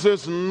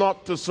chooses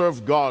not to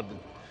serve God,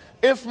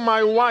 if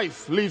my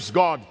wife leaves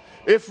God,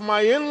 if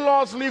my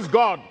in-laws leave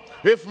God,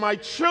 if my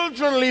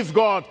children leave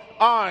God,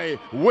 I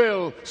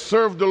will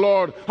serve the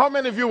Lord. How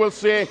many of you will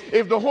say,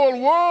 if the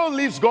whole world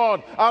leaves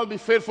God, I'll be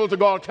faithful to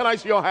God? Can I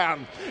see your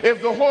hand?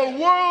 If the whole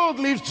world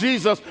leaves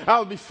Jesus,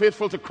 I'll be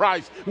faithful to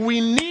Christ. We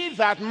need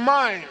that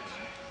mind.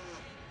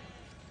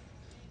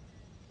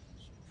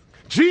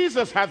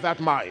 Jesus had that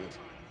mind.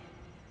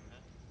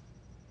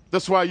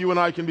 That's why you and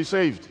I can be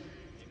saved.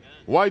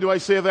 Why do I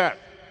say that?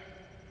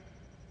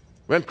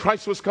 When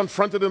Christ was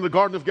confronted in the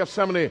Garden of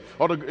Gethsemane,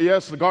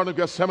 the Garden of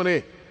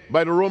Gethsemane,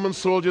 by the Roman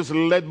soldiers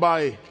led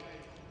by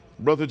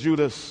Brother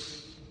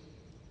Judas,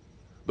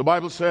 the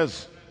Bible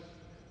says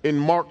in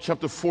Mark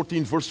chapter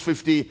 14 verse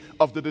 50,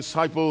 of the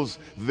disciples,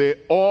 they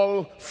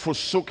all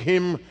forsook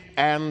him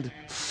and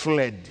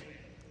fled.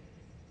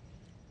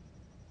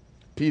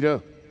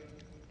 Peter,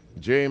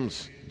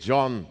 James,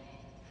 John,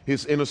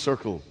 his inner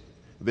circle,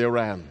 they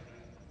ran.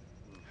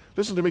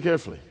 Listen to me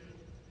carefully.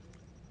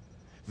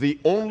 The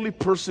only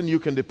person you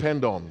can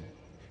depend on,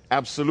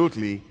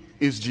 absolutely,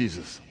 is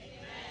Jesus.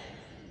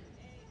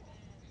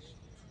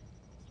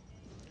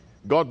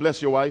 God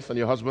bless your wife and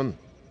your husband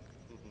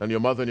and your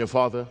mother and your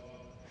father.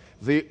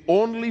 The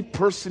only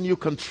person you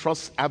can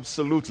trust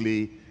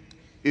absolutely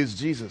is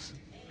Jesus.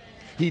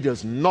 He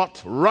does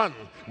not run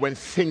when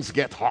things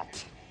get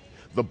hot.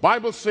 The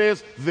Bible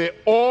says they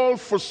all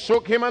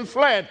forsook him and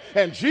fled,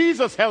 and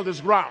Jesus held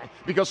his ground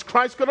because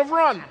Christ could have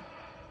run.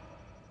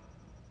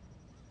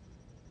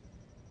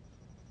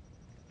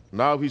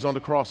 Now he's on the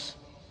cross.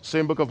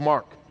 Same book of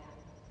Mark.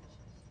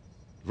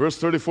 Verse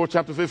 34,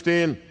 chapter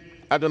 15.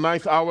 At the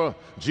 9th hour,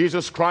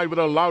 Jesus cried with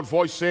a loud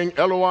voice, saying,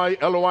 Eloi,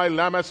 Eloi,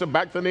 lama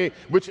sabachthani,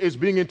 which is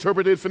being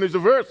interpreted, finish the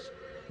verse.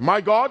 My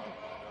God,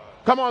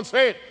 come on,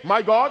 say it.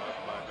 My God,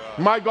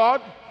 my God,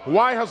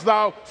 why hast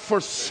thou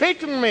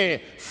forsaken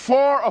me?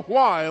 For a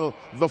while,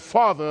 the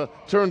Father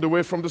turned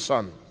away from the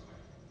Son.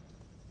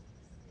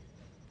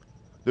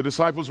 The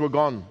disciples were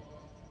gone.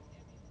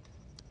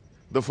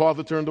 The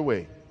Father turned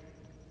away.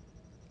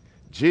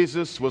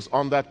 Jesus was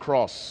on that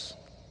cross.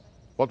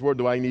 What word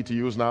do I need to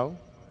use now?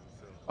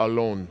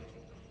 Alone.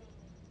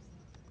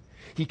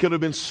 He could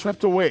have been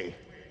swept away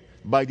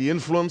by the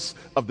influence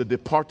of the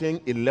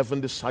departing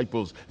 11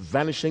 disciples,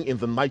 vanishing in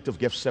the night of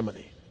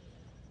Gethsemane.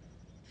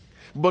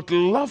 But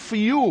love for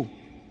you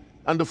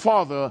and the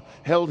Father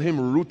held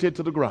him rooted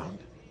to the ground.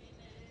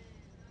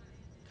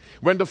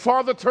 When the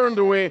Father turned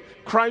away,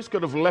 Christ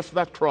could have left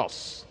that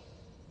cross,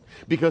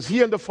 because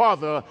he and the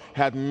Father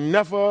had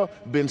never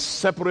been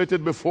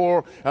separated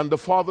before, and the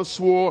Father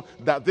swore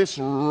that this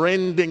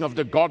rending of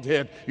the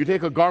Godhead, you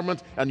take a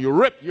garment and you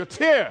rip, you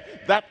tear,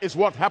 that is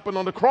what happened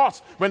on the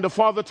cross when the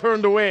Father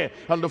turned away,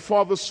 and the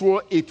Father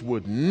swore it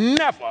would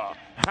never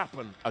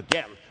happen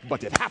again,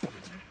 but it happened.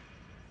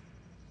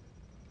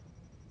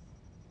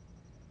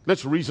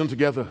 Let's reason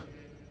together.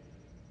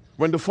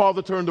 When the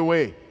Father turned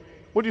away,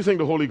 what do you think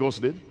the Holy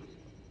Ghost did?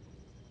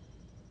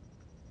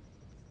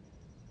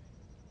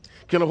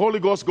 Can the Holy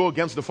Ghost go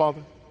against the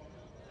Father?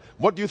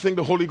 What do you think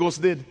the Holy Ghost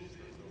did?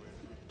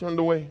 Turned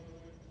away.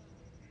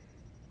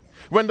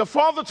 When the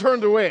Father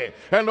turned away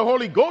and the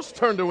Holy Ghost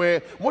turned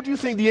away, what do you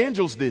think the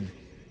angels did?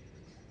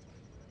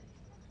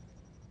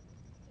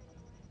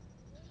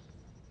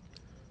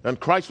 And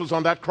Christ was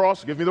on that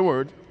cross, give me the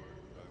word,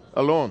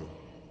 alone.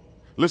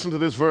 Listen to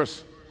this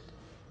verse.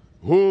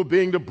 Who,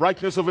 being the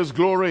brightness of his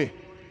glory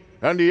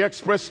and the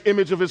express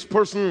image of his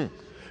person,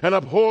 and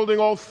upholding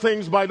all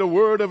things by the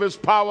word of his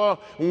power,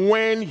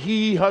 when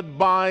he had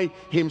by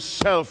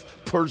himself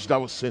purged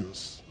our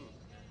sins.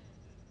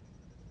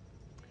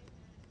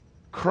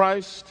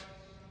 Christ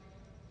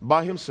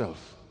by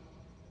himself.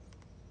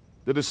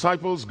 The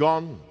disciples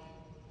gone.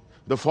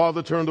 The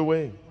Father turned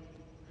away.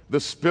 The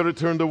Spirit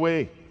turned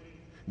away.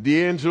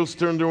 The angels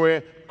turned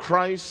away.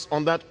 Christ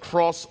on that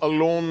cross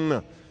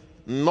alone,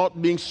 not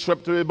being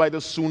swept away by the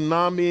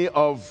tsunami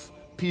of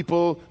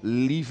people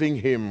leaving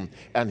him,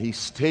 and he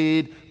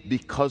stayed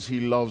because he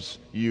loves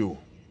you.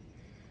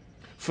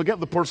 Forget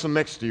the person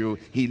next to you.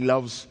 He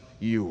loves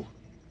you.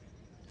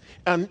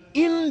 an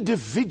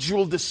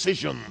individual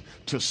decision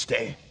to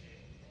stay.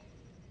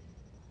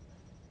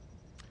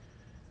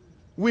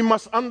 We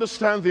must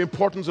understand the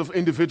importance of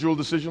individual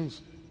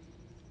decisions.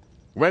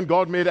 When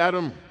God made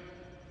Adam,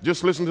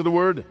 just listen to the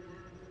word,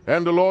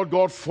 and the Lord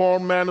God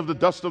formed man of the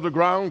dust of the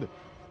ground,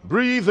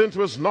 breathed into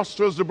his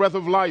nostrils the breath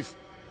of life,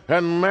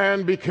 and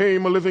man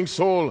became a living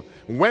soul.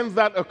 When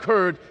that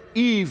occurred,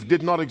 Eve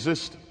did not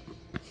exist.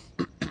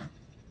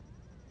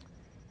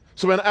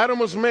 So when Adam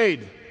was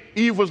made,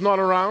 Eve was not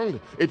around.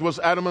 It was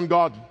Adam and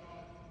God.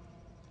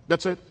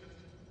 That's it.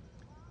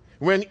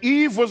 When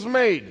Eve was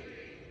made,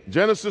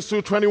 Genesis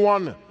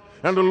 2:21,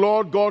 and the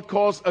Lord God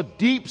caused a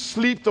deep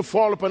sleep to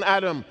fall upon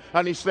Adam,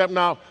 and he slept.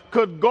 Now,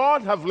 could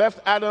God have left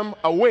Adam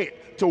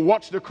awake to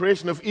watch the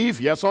creation of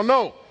Eve? Yes or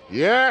no?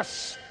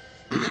 Yes.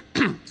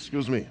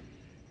 Excuse me.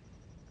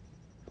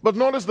 But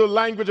notice the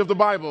language of the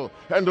Bible.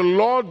 And the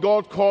Lord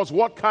God caused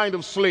what kind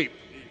of sleep?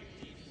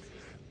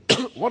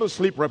 What does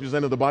sleep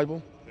represent in the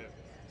Bible?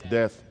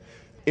 Death.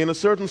 In a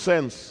certain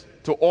sense,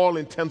 to all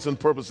intents and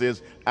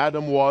purposes,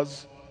 Adam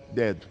was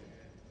dead.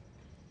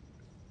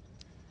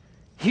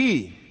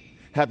 He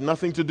had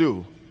nothing to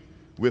do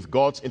with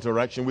God's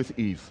interaction with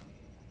Eve.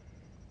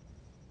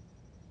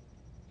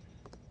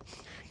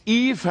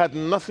 Eve had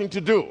nothing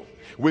to do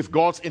with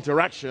God's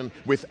interaction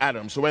with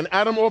Adam. So when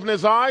Adam opened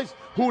his eyes,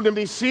 who did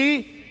he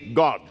see?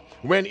 God.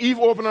 When Eve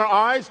opened her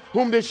eyes,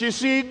 whom did she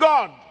see?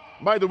 God.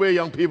 By the way,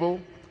 young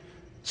people,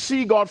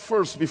 see God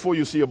first before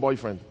you see a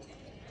boyfriend.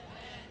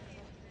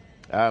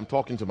 I'm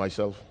talking to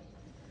myself.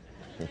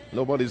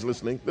 Nobody's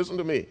listening. Listen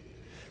to me.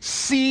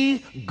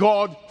 See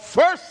God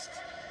first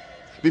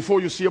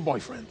before you see a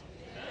boyfriend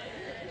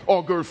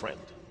or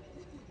girlfriend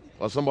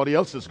or somebody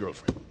else's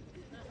girlfriend.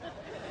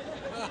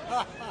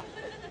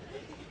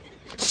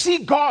 See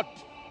God.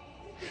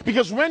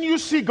 Because when you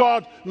see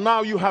God,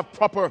 now you have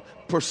proper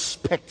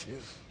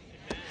perspective.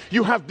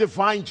 You have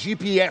divine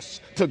GPS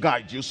to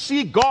guide you.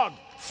 See God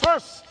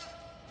first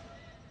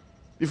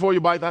before you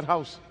buy that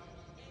house.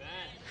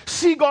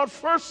 See God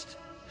first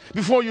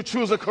before you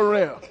choose a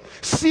career.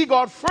 See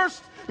God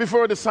first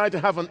before you decide to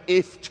have an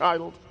 8th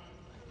child.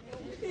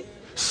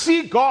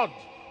 See God.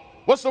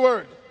 What's the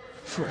word?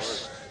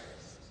 First.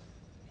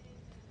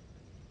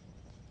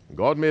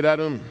 God made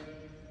Adam.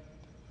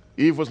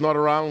 Eve was not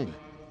around.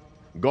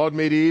 God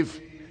made Eve.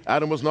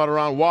 Adam was not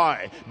around.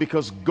 Why?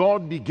 Because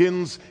God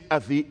begins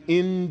at the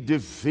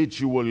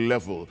individual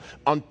level.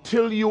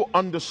 Until you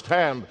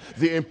understand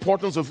the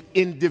importance of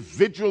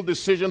individual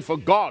decision for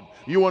God,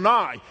 you and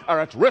I are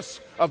at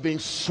risk of being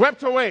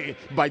swept away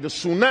by the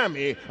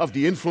tsunami of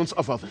the influence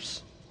of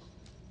others.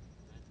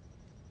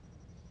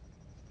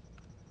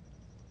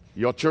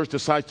 Your church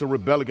decides to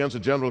rebel against a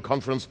general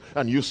conference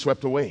and you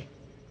swept away.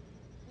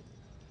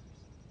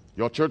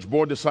 Your church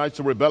board decides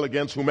to rebel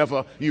against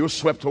whomever, you're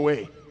swept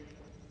away.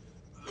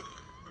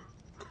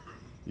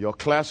 Your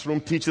classroom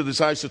teacher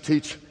decides to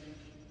teach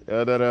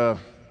that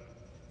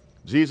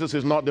Jesus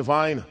is not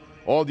divine.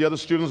 All the other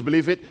students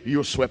believe it,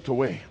 you're swept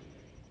away.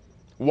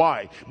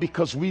 Why?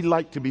 Because we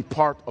like to be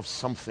part of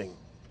something.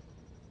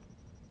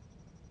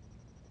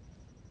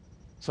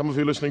 Some of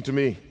you listening to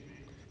me,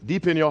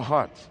 deep in your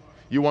heart,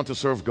 you want to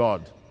serve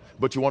God,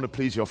 but you want to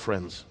please your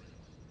friends.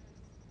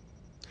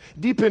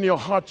 Deep in your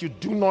heart, you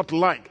do not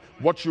like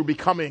what you're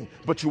becoming,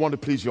 but you want to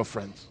please your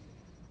friends.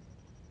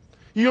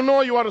 You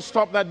know you ought to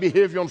stop that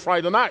behavior on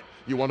Friday night.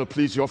 You want to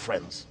please your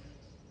friends.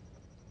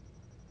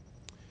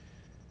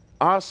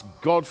 Ask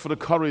God for the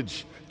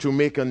courage to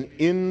make an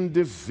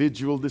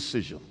individual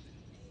decision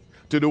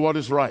to do what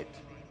is right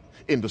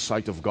in the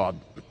sight of God.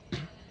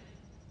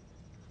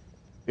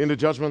 In the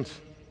judgment,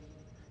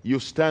 you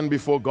stand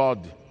before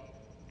God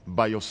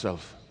by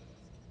yourself.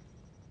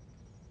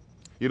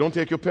 You don't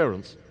take your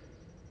parents.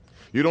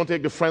 You don't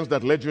take the friends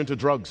that led you into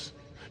drugs.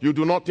 You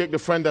do not take the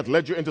friend that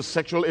led you into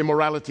sexual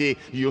immorality.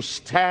 You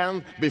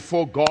stand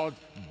before God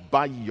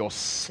by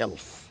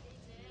yourself.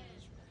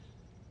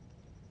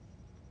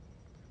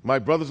 My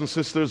brothers and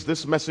sisters,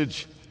 this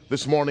message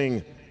this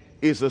morning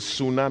is a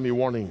tsunami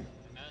warning.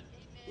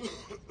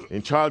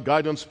 In Child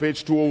Guidance,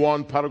 page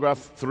 201,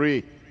 paragraph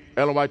 3,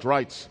 Ellen White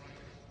writes,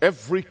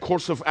 every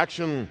course of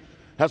action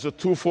has a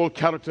twofold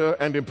character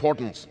and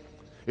importance.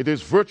 It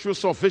is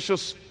virtuous or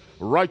vicious,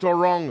 right or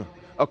wrong,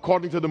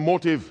 according to the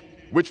motive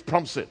which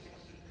prompts it.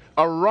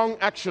 A wrong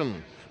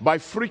action, by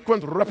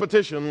frequent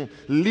repetition,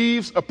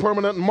 leaves a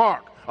permanent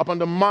mark upon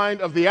the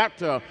mind of the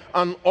actor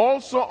and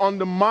also on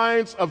the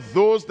minds of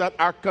those that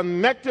are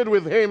connected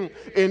with him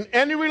in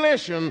any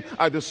relation,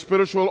 either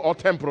spiritual or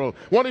temporal.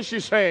 What is she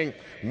saying?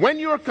 When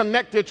you are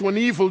connected to an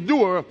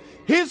evildoer,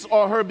 his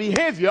or her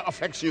behavior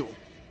affects you.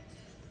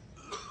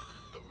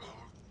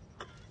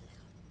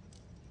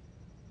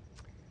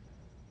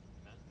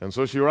 And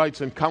so she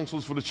writes in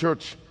Counsels for the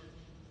Church,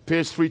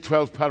 page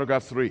 312,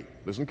 paragraph 3.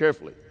 Listen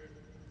carefully.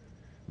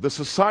 The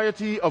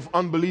society of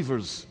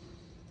unbelievers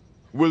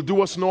will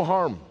do us no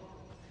harm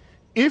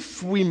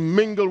if we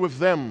mingle with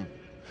them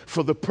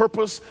for the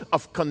purpose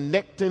of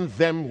connecting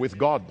them with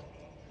God.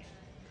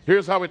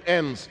 Here's how it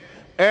ends.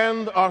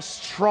 and are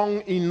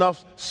strong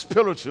enough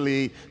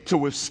spiritually to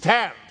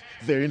withstand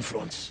their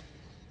influence.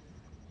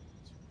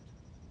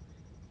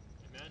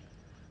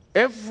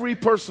 Every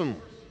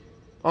person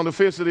on the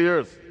face of the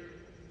earth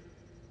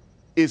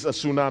is a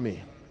tsunami.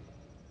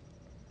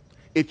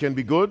 It can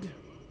be good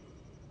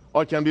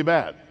or it can be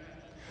bad.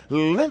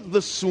 Let the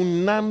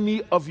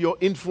tsunami of your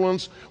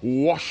influence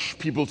wash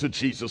people to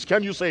Jesus.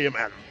 Can you say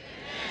amen?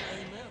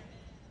 Amen.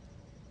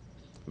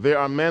 There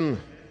are men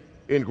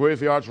in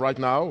graveyards right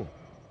now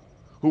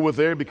who were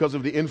there because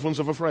of the influence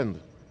of a friend.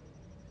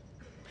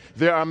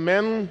 There are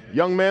men,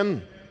 young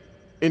men,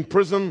 in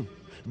prison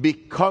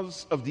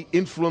because of the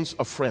influence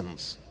of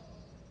friends.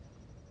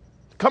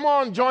 Come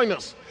on, join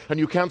us. And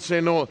you can't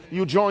say no.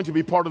 You join to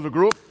be part of the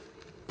group.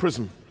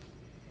 Prison.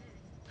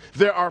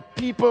 There are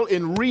people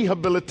in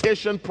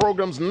rehabilitation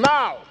programs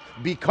now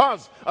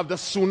because of the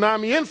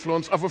tsunami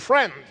influence of a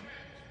friend.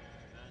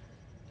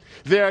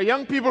 There are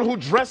young people who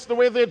dress the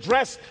way they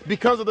dress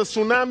because of the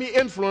tsunami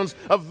influence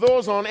of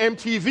those on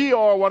MTV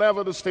or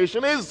whatever the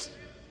station is.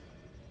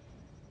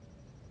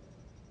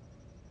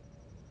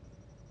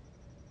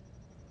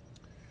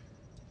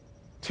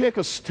 Take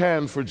a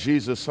stand for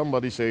Jesus.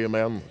 Somebody say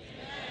amen. Amen.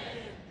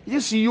 You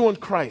see, you and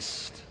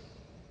Christ.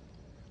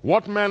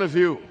 What man of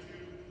you,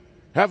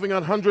 having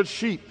 100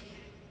 sheep,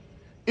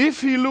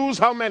 if he lose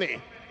how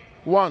many?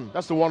 One.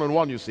 That's the 1 and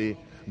 1, you see.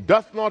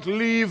 Doth not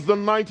leave the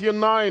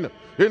 99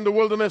 in the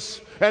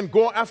wilderness and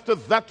go after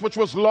that which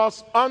was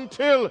lost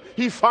until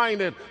he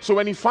find it. So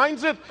when he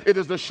finds it, it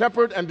is the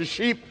shepherd and the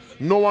sheep,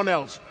 no one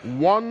else.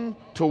 1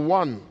 to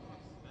 1.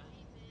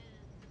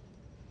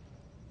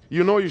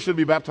 You know you should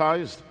be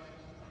baptized,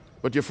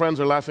 but your friends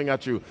are laughing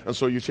at you, and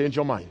so you change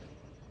your mind.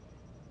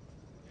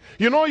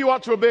 You know you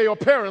ought to obey your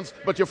parents,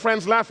 but your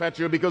friends laugh at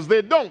you because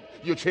they don't.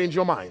 You change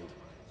your mind.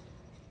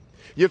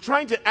 You're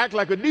trying to act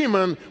like a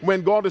demon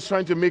when God is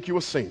trying to make you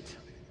a saint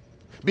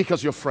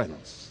because you're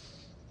friends.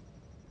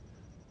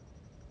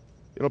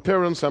 You know,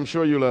 parents, I'm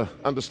sure you'll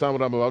understand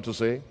what I'm about to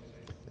say.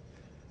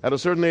 At a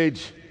certain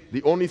age,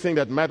 the only thing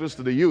that matters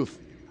to the youth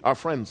are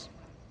friends.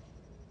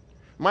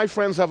 My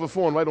friends have a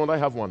phone. Why don't I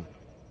have one?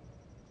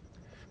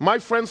 My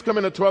friends come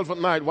in at 12 at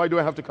night. Why do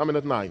I have to come in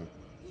at 9?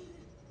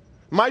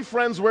 My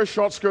friends wear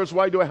short skirts.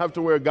 Why do I have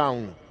to wear a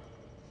gown?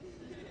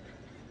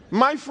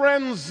 My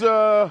friends,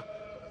 go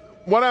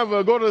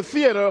to the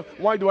theater.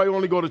 Why do I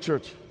only go to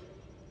church?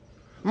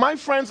 My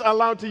friends are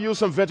allowed to use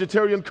some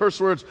vegetarian curse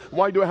words.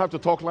 Why do I have to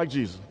talk like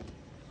Jesus?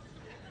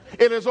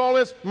 It is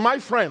always my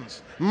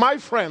friends,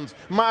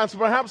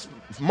 perhaps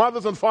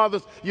mothers and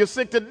fathers, you're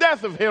sick to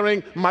death of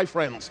hearing my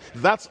friends.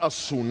 That's a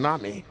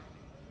tsunami.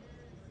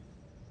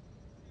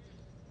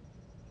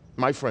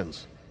 My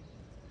friends.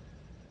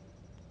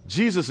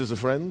 Jesus is a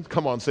friend.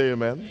 Come on, say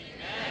amen. Amen.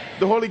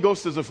 The Holy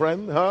Ghost is a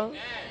friend, huh? Amen.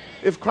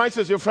 If Christ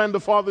is your friend, the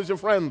Father is your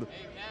friend.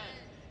 Amen.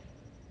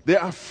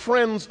 There are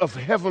friends of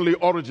heavenly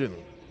origin.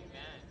 Amen.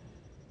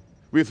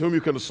 With whom you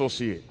can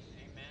associate.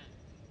 Amen.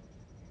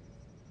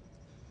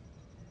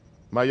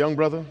 My young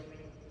brother,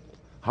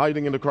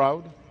 hiding in the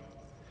crowd,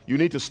 you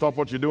need to stop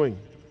what you're doing.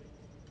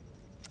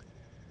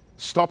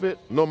 Stop it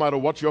no matter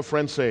what your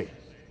friends say.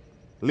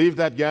 Leave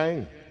that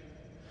gang.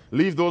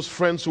 Leave those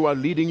friends who are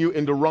leading you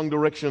in the wrong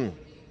direction.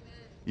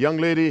 Young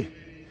lady,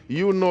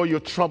 you know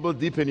you're troubled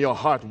deep in your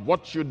heart.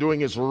 What you're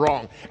doing is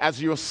wrong.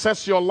 As you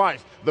assess your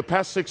life the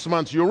past 6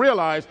 months, you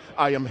realize,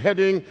 I am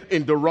heading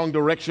in the wrong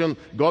direction.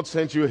 God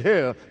sent you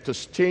here to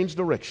change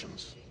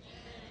directions.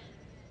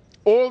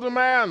 Older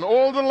man,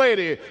 older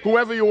lady,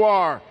 whoever you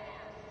are,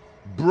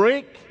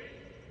 break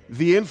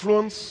the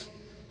influence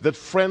that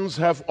friends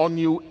have on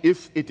you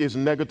if it is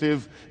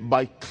negative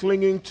by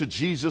clinging to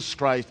Jesus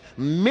Christ.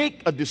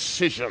 Make a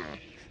decision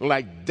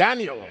like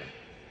Daniel.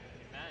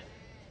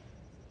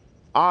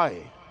 I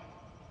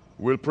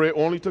will pray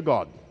only to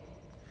God,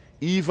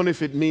 even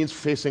if it means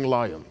facing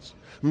lions.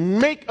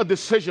 Make a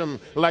decision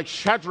like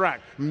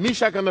Shadrach,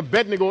 Meshach, and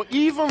Abednego.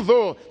 Even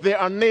though they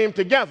are named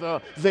together,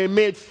 they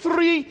made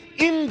 3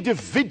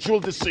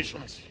 individual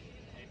decisions.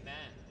 Amen.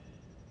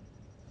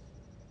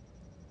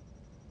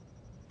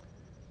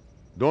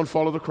 Don't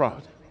follow the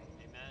crowd.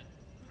 Amen.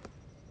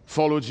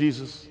 Follow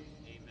Jesus.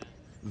 Amen.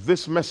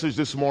 This message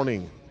this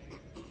morning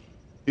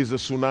is a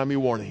tsunami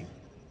warning.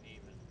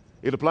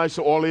 It applies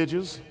to all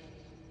ages.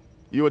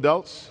 You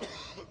adults,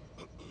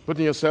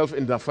 putting yourself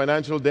in the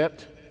financial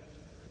debt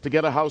to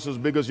get a house as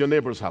big as your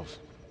neighbor's house.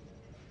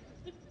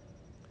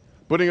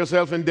 Putting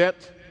yourself in debt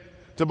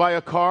to buy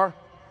a car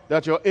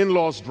that your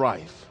in-laws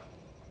drive.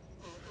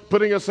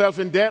 Putting yourself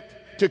in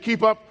debt to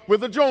keep up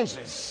with the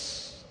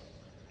Joneses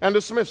and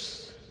the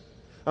Smiths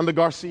and the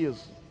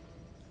Garcias.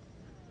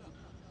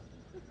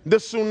 The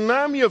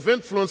tsunami of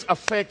influence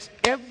affects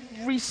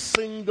every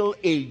single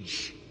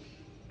age.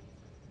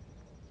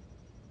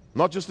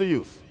 Not just the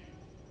youth.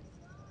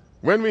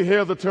 When we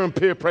hear the term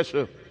peer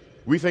pressure,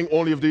 we think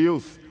only of the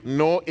youth.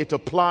 No, it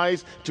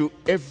applies to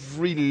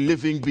every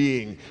living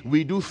being.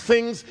 We do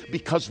things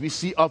because we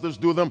see others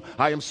do them.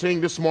 I am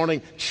saying this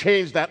morning,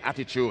 change that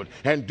attitude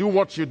and do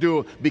what you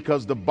do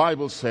because the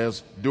Bible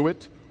says do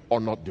it or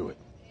not do it.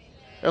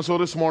 And so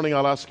this morning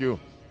I'll ask you,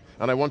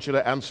 and I want you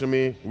to answer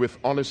me with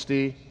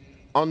honesty,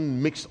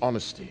 unmixed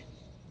honesty.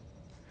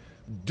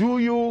 Do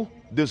you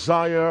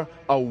desire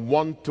a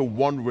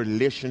one-to-one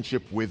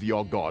relationship with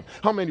your God?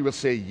 How many will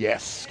say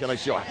yes? Can I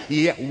see your hand?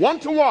 Yeah,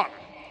 one-to-one.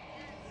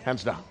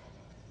 Hands down.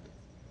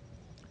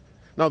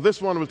 Now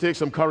this one will take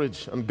some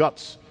courage and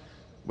guts.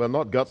 Well,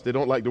 not guts. They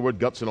don't like the word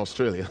guts in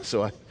Australia.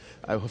 So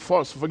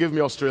forgive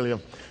me, Australia.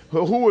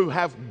 Who will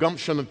have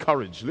gumption and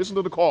courage? Listen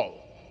to the call.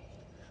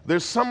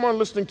 There's someone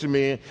listening to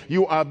me.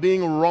 You are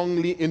being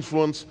wrongly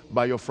influenced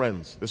by your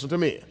friends. Listen to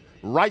me.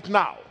 Right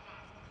now,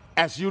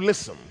 as you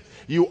listen,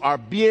 you are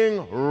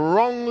being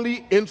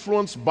wrongly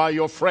influenced by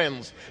your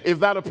friends. If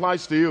that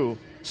applies to you,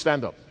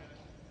 stand up.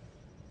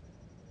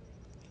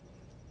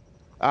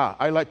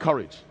 I like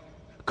courage.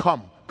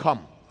 Come.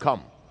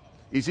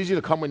 It's easy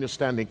to come when you're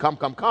standing. Come.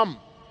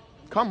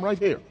 Come right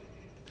here.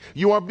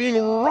 You are being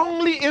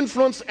wrongly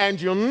influenced and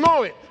you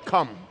know it.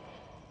 Come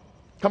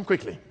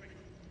quickly.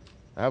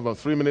 I have about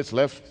 3 minutes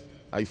left,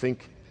 I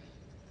think.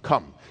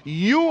 Come.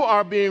 You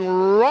are being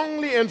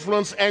wrongly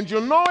influenced and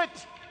you know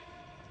it.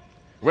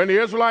 When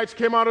the Israelites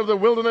came out of the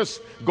wilderness,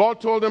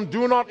 God told them,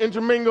 do not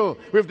intermingle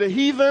with the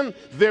heathen.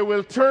 They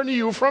will turn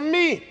you from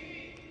me.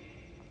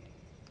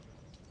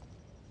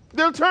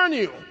 They'll turn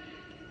you.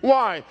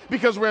 Why?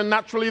 Because we're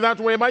naturally that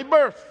way by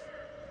birth.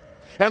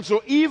 And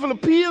so evil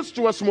appeals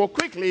to us more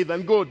quickly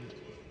than good.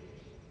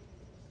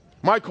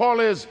 My call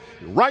is,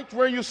 right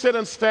where you sit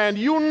and stand,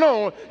 you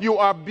know you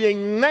are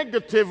being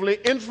negatively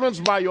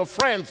influenced by your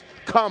friends.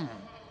 Come.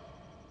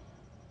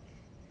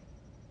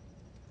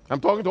 I'm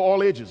talking to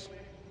all ages.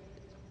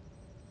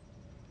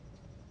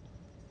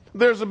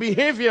 There's a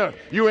behavior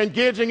you're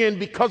engaging in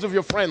because of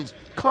your friends.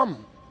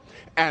 Come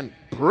and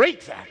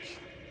break that.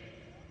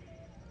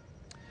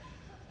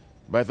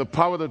 By the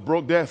power that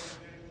broke death,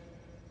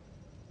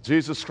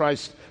 Jesus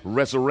Christ's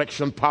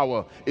resurrection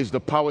power is the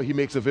power he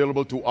makes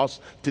available to us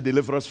to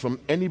deliver us from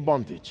any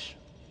bondage.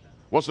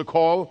 What's the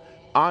call?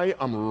 I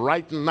am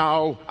right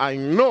now, I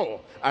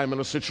know I'm in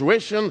a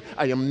situation,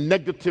 I am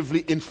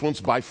negatively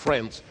influenced by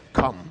friends.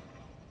 Come.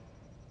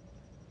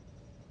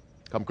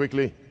 Come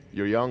quickly.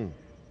 You're young.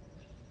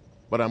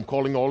 But I'm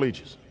calling all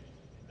ages.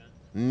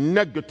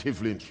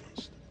 Negatively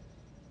influenced.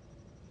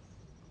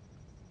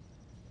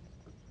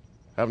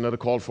 I have another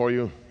call for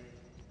you.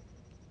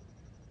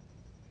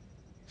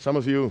 Some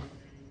of you,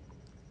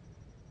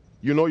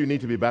 you know you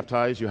need to be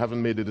baptized. You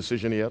haven't made the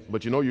decision yet,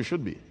 but you know you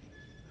should be.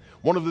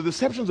 One of the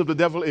deceptions of the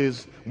devil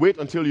is wait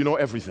until you know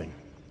everything.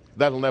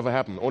 That'll never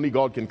happen. Only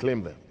God can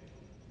claim that.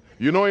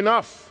 You know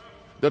enough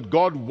that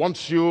God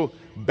wants you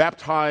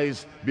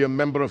baptized, be a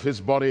member of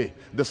his body.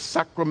 The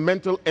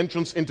sacramental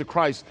entrance into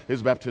Christ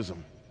is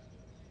baptism.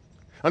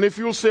 And if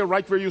you'll say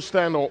right where you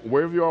stand or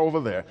wherever you are over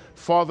there,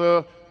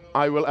 Father,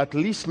 I will at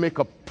least make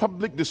a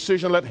public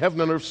decision, let heaven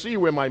and earth see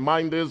where my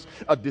mind is,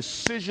 a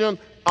decision,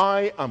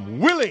 I am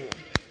willing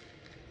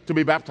to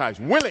be baptized.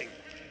 Willing.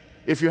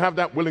 If you have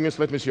that willingness,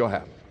 let me see your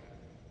hand.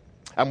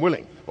 I'm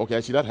willing. Okay,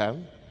 I see that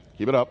hand.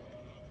 Keep it up.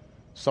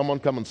 Someone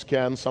come and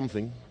scan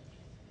something.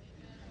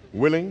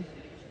 Willing.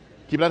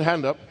 Keep that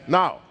hand up.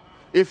 Now,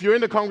 if you're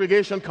in the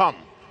congregation, come.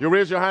 You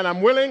raise your hand,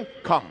 I'm willing,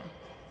 come.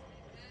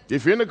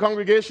 If you're in the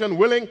congregation,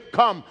 willing,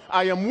 come.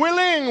 I am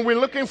willing. We're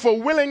looking for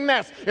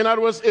willingness. In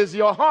other words, is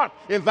your heart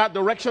in that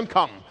direction?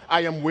 Come.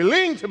 I am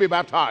willing to be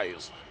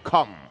baptized.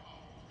 Come.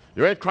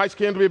 You read Christ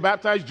came to be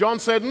baptized. John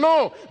said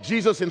no.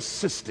 Jesus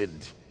insisted.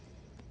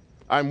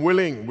 I'm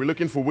willing. We're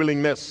looking for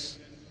willingness.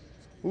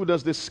 Who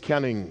does this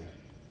scanning?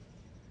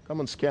 Come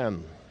and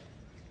scan.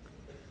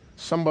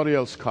 Somebody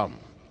else come.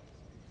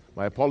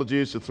 My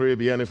apologies to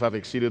 3ABN if I've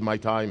exceeded my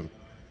time.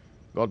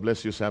 God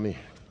bless you, Sammy.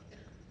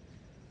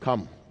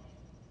 Come.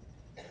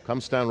 Come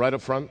stand right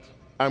up front.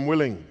 I'm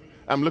willing.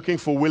 I'm looking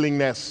for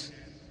willingness.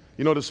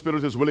 You know the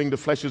spirit is willing, the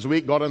flesh is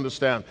weak. God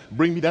understand.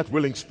 Bring me that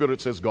willing spirit,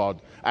 says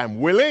God.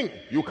 I'm willing.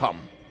 You come.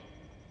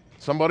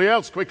 Somebody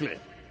else, quickly.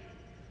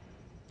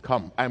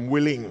 Come. I'm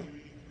willing.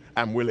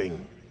 I'm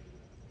willing.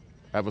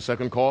 I have a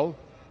second call.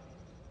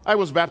 I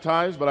was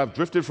baptized, but I've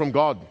drifted from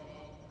God.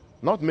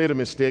 Not made a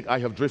mistake. I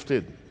have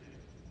drifted.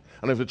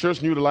 And if the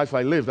church knew the life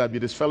I lived, I'd be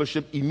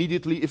disfellowshipped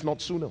immediately, if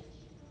not sooner.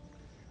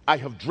 I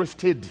have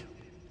drifted.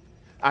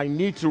 I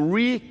need to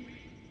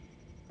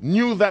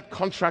renew that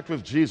contract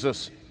with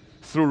Jesus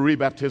through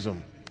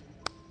rebaptism.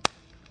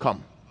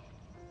 Come.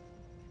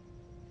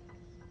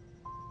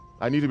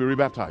 I need to be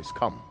rebaptized.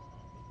 Come.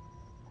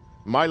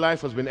 My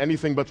life has been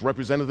anything but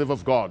representative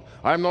of God.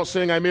 I'm not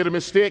saying I made a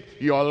mistake.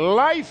 Your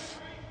life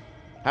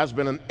has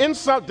been an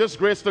insult,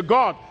 disgrace to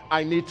God.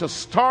 I need to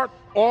start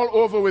all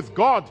over with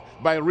God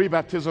by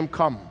rebaptism.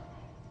 Come.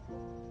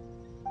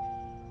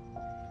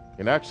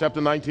 In Acts chapter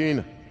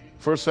 19,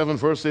 first 7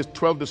 verses,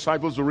 12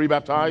 disciples were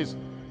rebaptized.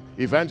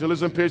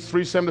 Evangelism, page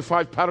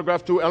 375,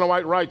 paragraph 2, Ellen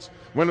White writes,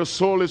 when a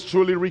soul is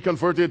truly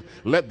reconverted,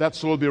 let that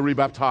soul be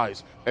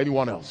rebaptized.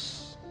 Anyone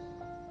else?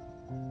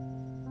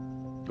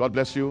 God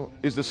bless you.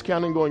 Is the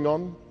scanning going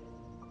on?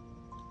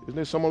 Isn't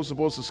there someone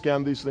supposed to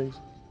scan these things?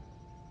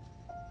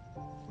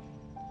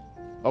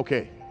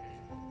 Okay.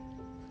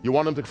 You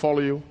want them to follow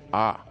you?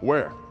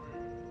 Where?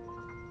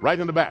 Right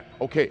in the back.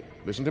 Okay,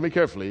 listen to me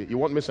carefully. You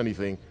won't miss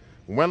anything.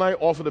 When I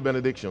offer the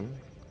benediction,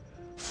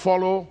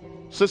 follow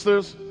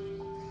sisters.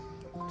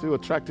 Two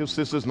attractive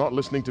sisters not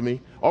listening to me.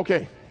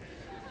 Okay.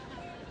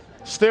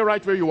 Stay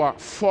right where you are.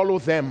 Follow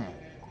them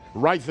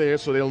right there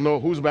so they'll know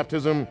whose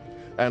baptism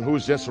and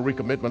who's just a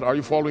recommitment. Are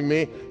you following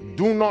me?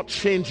 Do not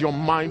change your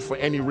mind for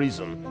any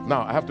reason.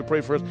 Now, I have to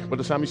pray first, but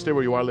Tsunami, stay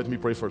where you are. Let me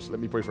pray first.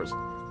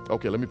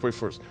 Okay, let me pray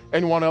first.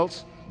 Anyone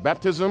else?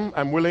 Baptism,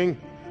 I'm willing.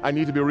 I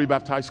need to be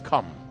rebaptized.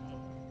 Come.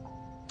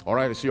 All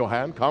right, I see your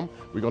hand. Come.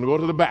 We're going to go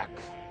to the back.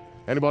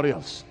 Anybody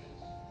else?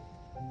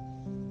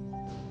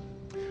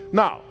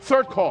 Now,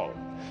 third call.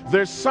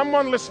 There's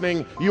someone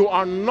listening. You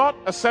are not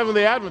a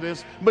Seventh-day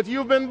Adventist, but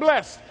you've been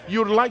blessed.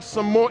 You'd like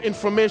some more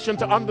information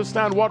to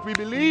understand what we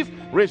believe?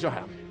 Raise your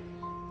hand.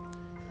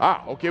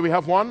 Okay, we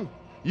have one.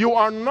 You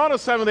are not a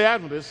Seventh-day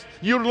Adventist.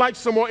 You'd like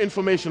some more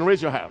information?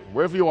 Raise your hand,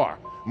 wherever you are.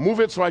 Move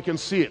it so I can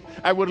see it.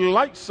 I would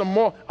like some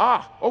more.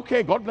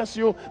 Okay, God bless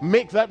you.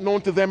 Make that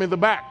known to them in the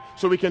back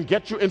so we can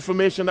get you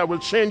information that will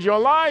change your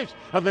lives,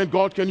 and then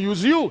God can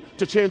use you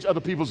to change other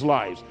people's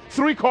lives.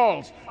 3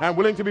 calls. I'm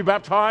willing to be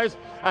baptized.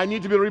 I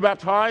need to be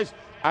rebaptized.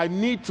 I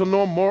need to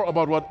know more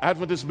about what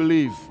Adventists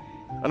believe.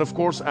 And of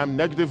course, I'm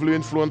negatively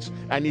influenced.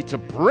 I need to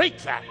break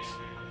that.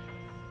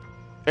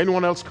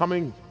 Anyone else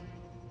coming?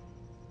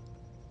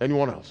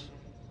 Anyone else?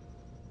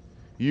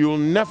 You'll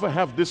never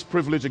have this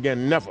privilege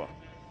again. Never.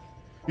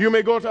 You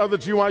may go to other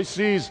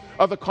GYCs,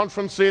 other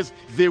conferences.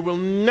 They will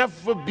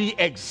never be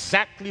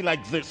exactly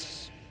like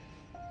this.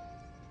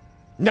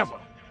 Never.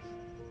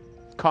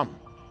 Come.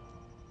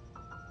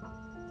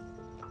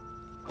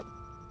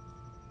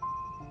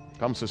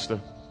 Come,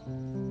 sister.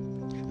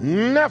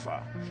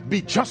 Never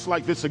be just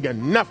like this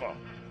again. Never.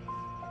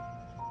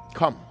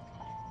 Come.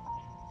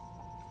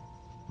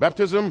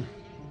 Baptism,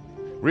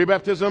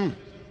 rebaptism,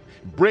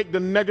 break the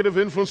negative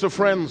influence of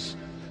friends.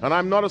 And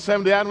I'm not a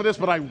Seventh-day Adventist,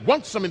 but I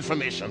want some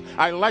information.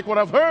 I like what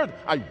I've heard.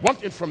 I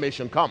want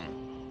information. Come.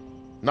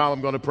 Now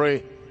I'm going to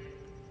pray.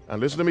 And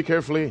listen to me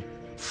carefully.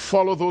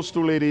 Follow those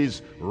 2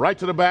 ladies right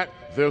to the back.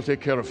 They'll take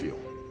care of you.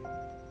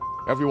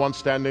 Everyone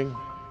standing.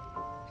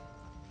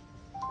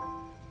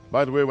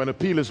 By the way, when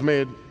appeal is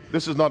made,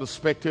 this is not a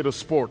spectator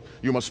sport.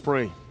 You must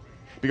pray.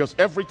 Because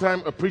every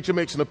time a preacher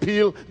makes an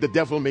appeal, the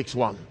devil makes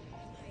one.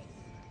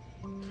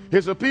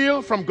 His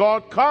appeal from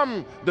God,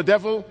 come. The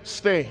devil,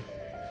 stay.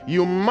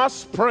 You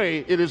must pray.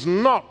 It is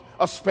not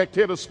a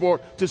spectator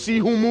sport to see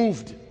who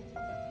moved.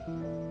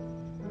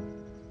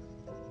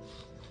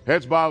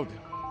 Heads bowed,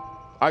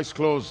 eyes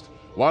closed.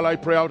 While I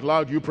pray out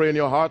loud, you pray in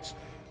your hearts.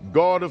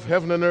 God of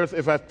heaven and earth,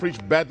 if I've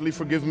preached badly,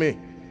 forgive me.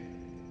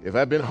 If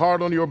I've been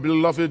hard on your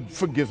beloved,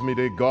 forgive me,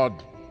 dear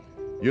God.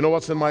 You know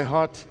what's in my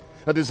heart?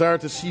 A desire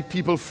to see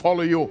people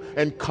follow you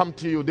and come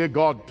to you. Dear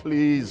God,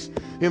 please,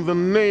 in the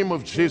name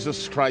of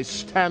Jesus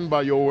Christ, stand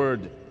by your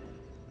word.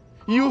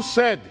 You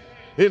said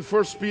in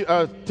 1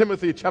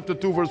 Timothy chapter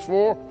 2, verse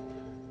 4,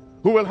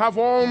 who will have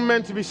all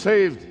men to be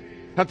saved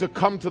and to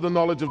come to the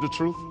knowledge of the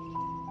truth.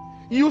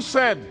 You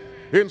said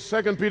in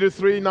 2 Peter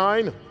 3,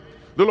 9,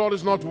 the Lord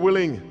is not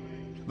willing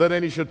that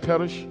any should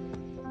perish.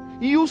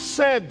 You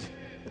said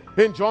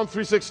in John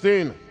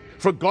 3:16,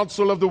 for God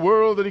so loved the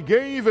world that he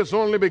gave his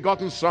only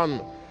begotten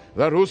Son,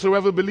 that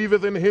whosoever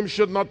believeth in him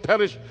should not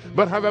perish,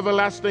 but have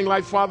everlasting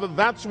life. Father,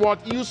 that's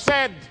what you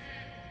said.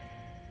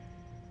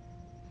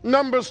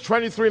 Numbers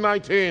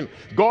 23:19,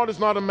 God is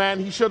not a man,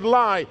 he should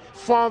lie.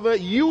 Father,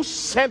 you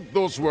said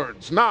those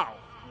words. Now,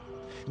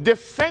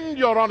 defend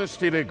your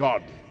honesty, dear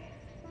God.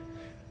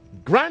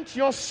 Grant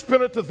your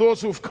spirit to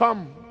those who've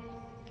come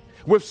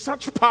with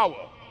such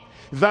power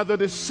that the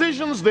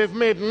decisions they've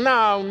made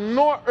now,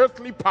 no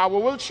earthly power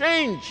will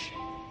change.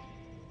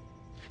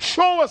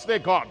 Show us, dear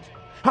God,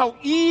 how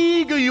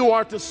eager you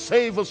are to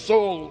save a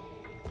soul.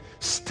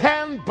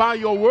 Stand by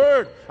your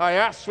word, I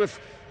ask with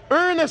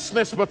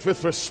earnestness but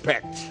with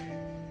respect.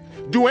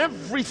 Do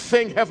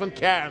everything heaven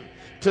can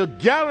to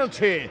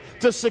guarantee,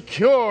 to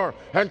secure,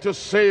 and to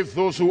save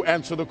those who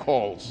answer the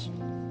calls.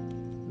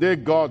 Dear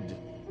God,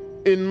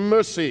 in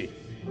mercy,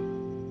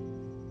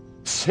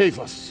 save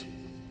us,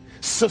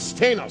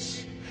 sustain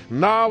us.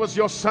 Now as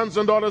your sons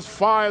and daughters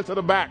file to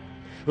the back,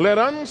 let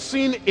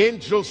unseen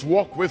angels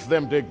walk with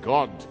them, dear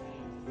God.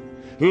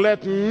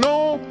 Let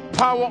no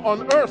power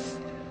on earth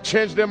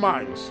change their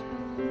minds.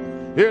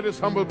 Hear this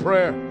humble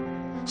prayer.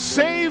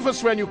 Save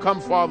us when you come,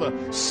 Father.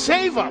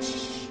 Save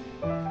us.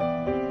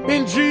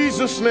 In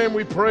Jesus' name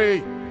we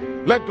pray.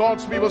 Let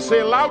God's people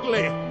say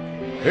loudly,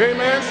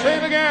 amen. Say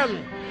it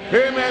again.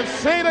 Amen.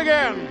 Say it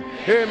again.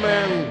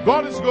 Amen.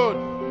 God is good.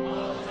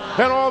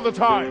 And all the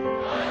time.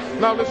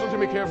 Now listen to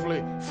me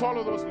carefully.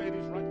 Follow those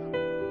ladies right now.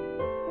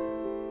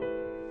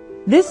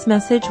 This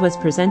message was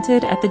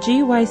presented at the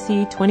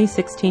GYC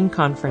 2016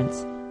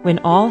 conference, When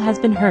All Has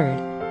Been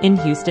Heard, in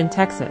Houston,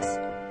 Texas.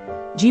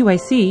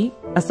 GYC,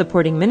 a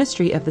supporting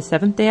ministry of the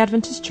Seventh-day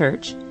Adventist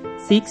Church,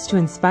 seeks to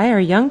inspire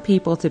young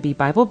people to be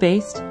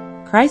Bible-based,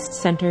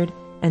 Christ-centered,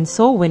 and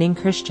soul-winning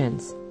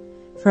Christians.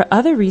 For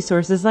other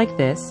resources like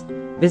this,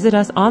 Visit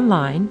us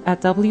online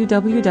at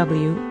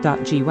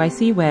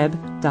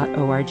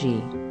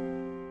www.gycweb.org.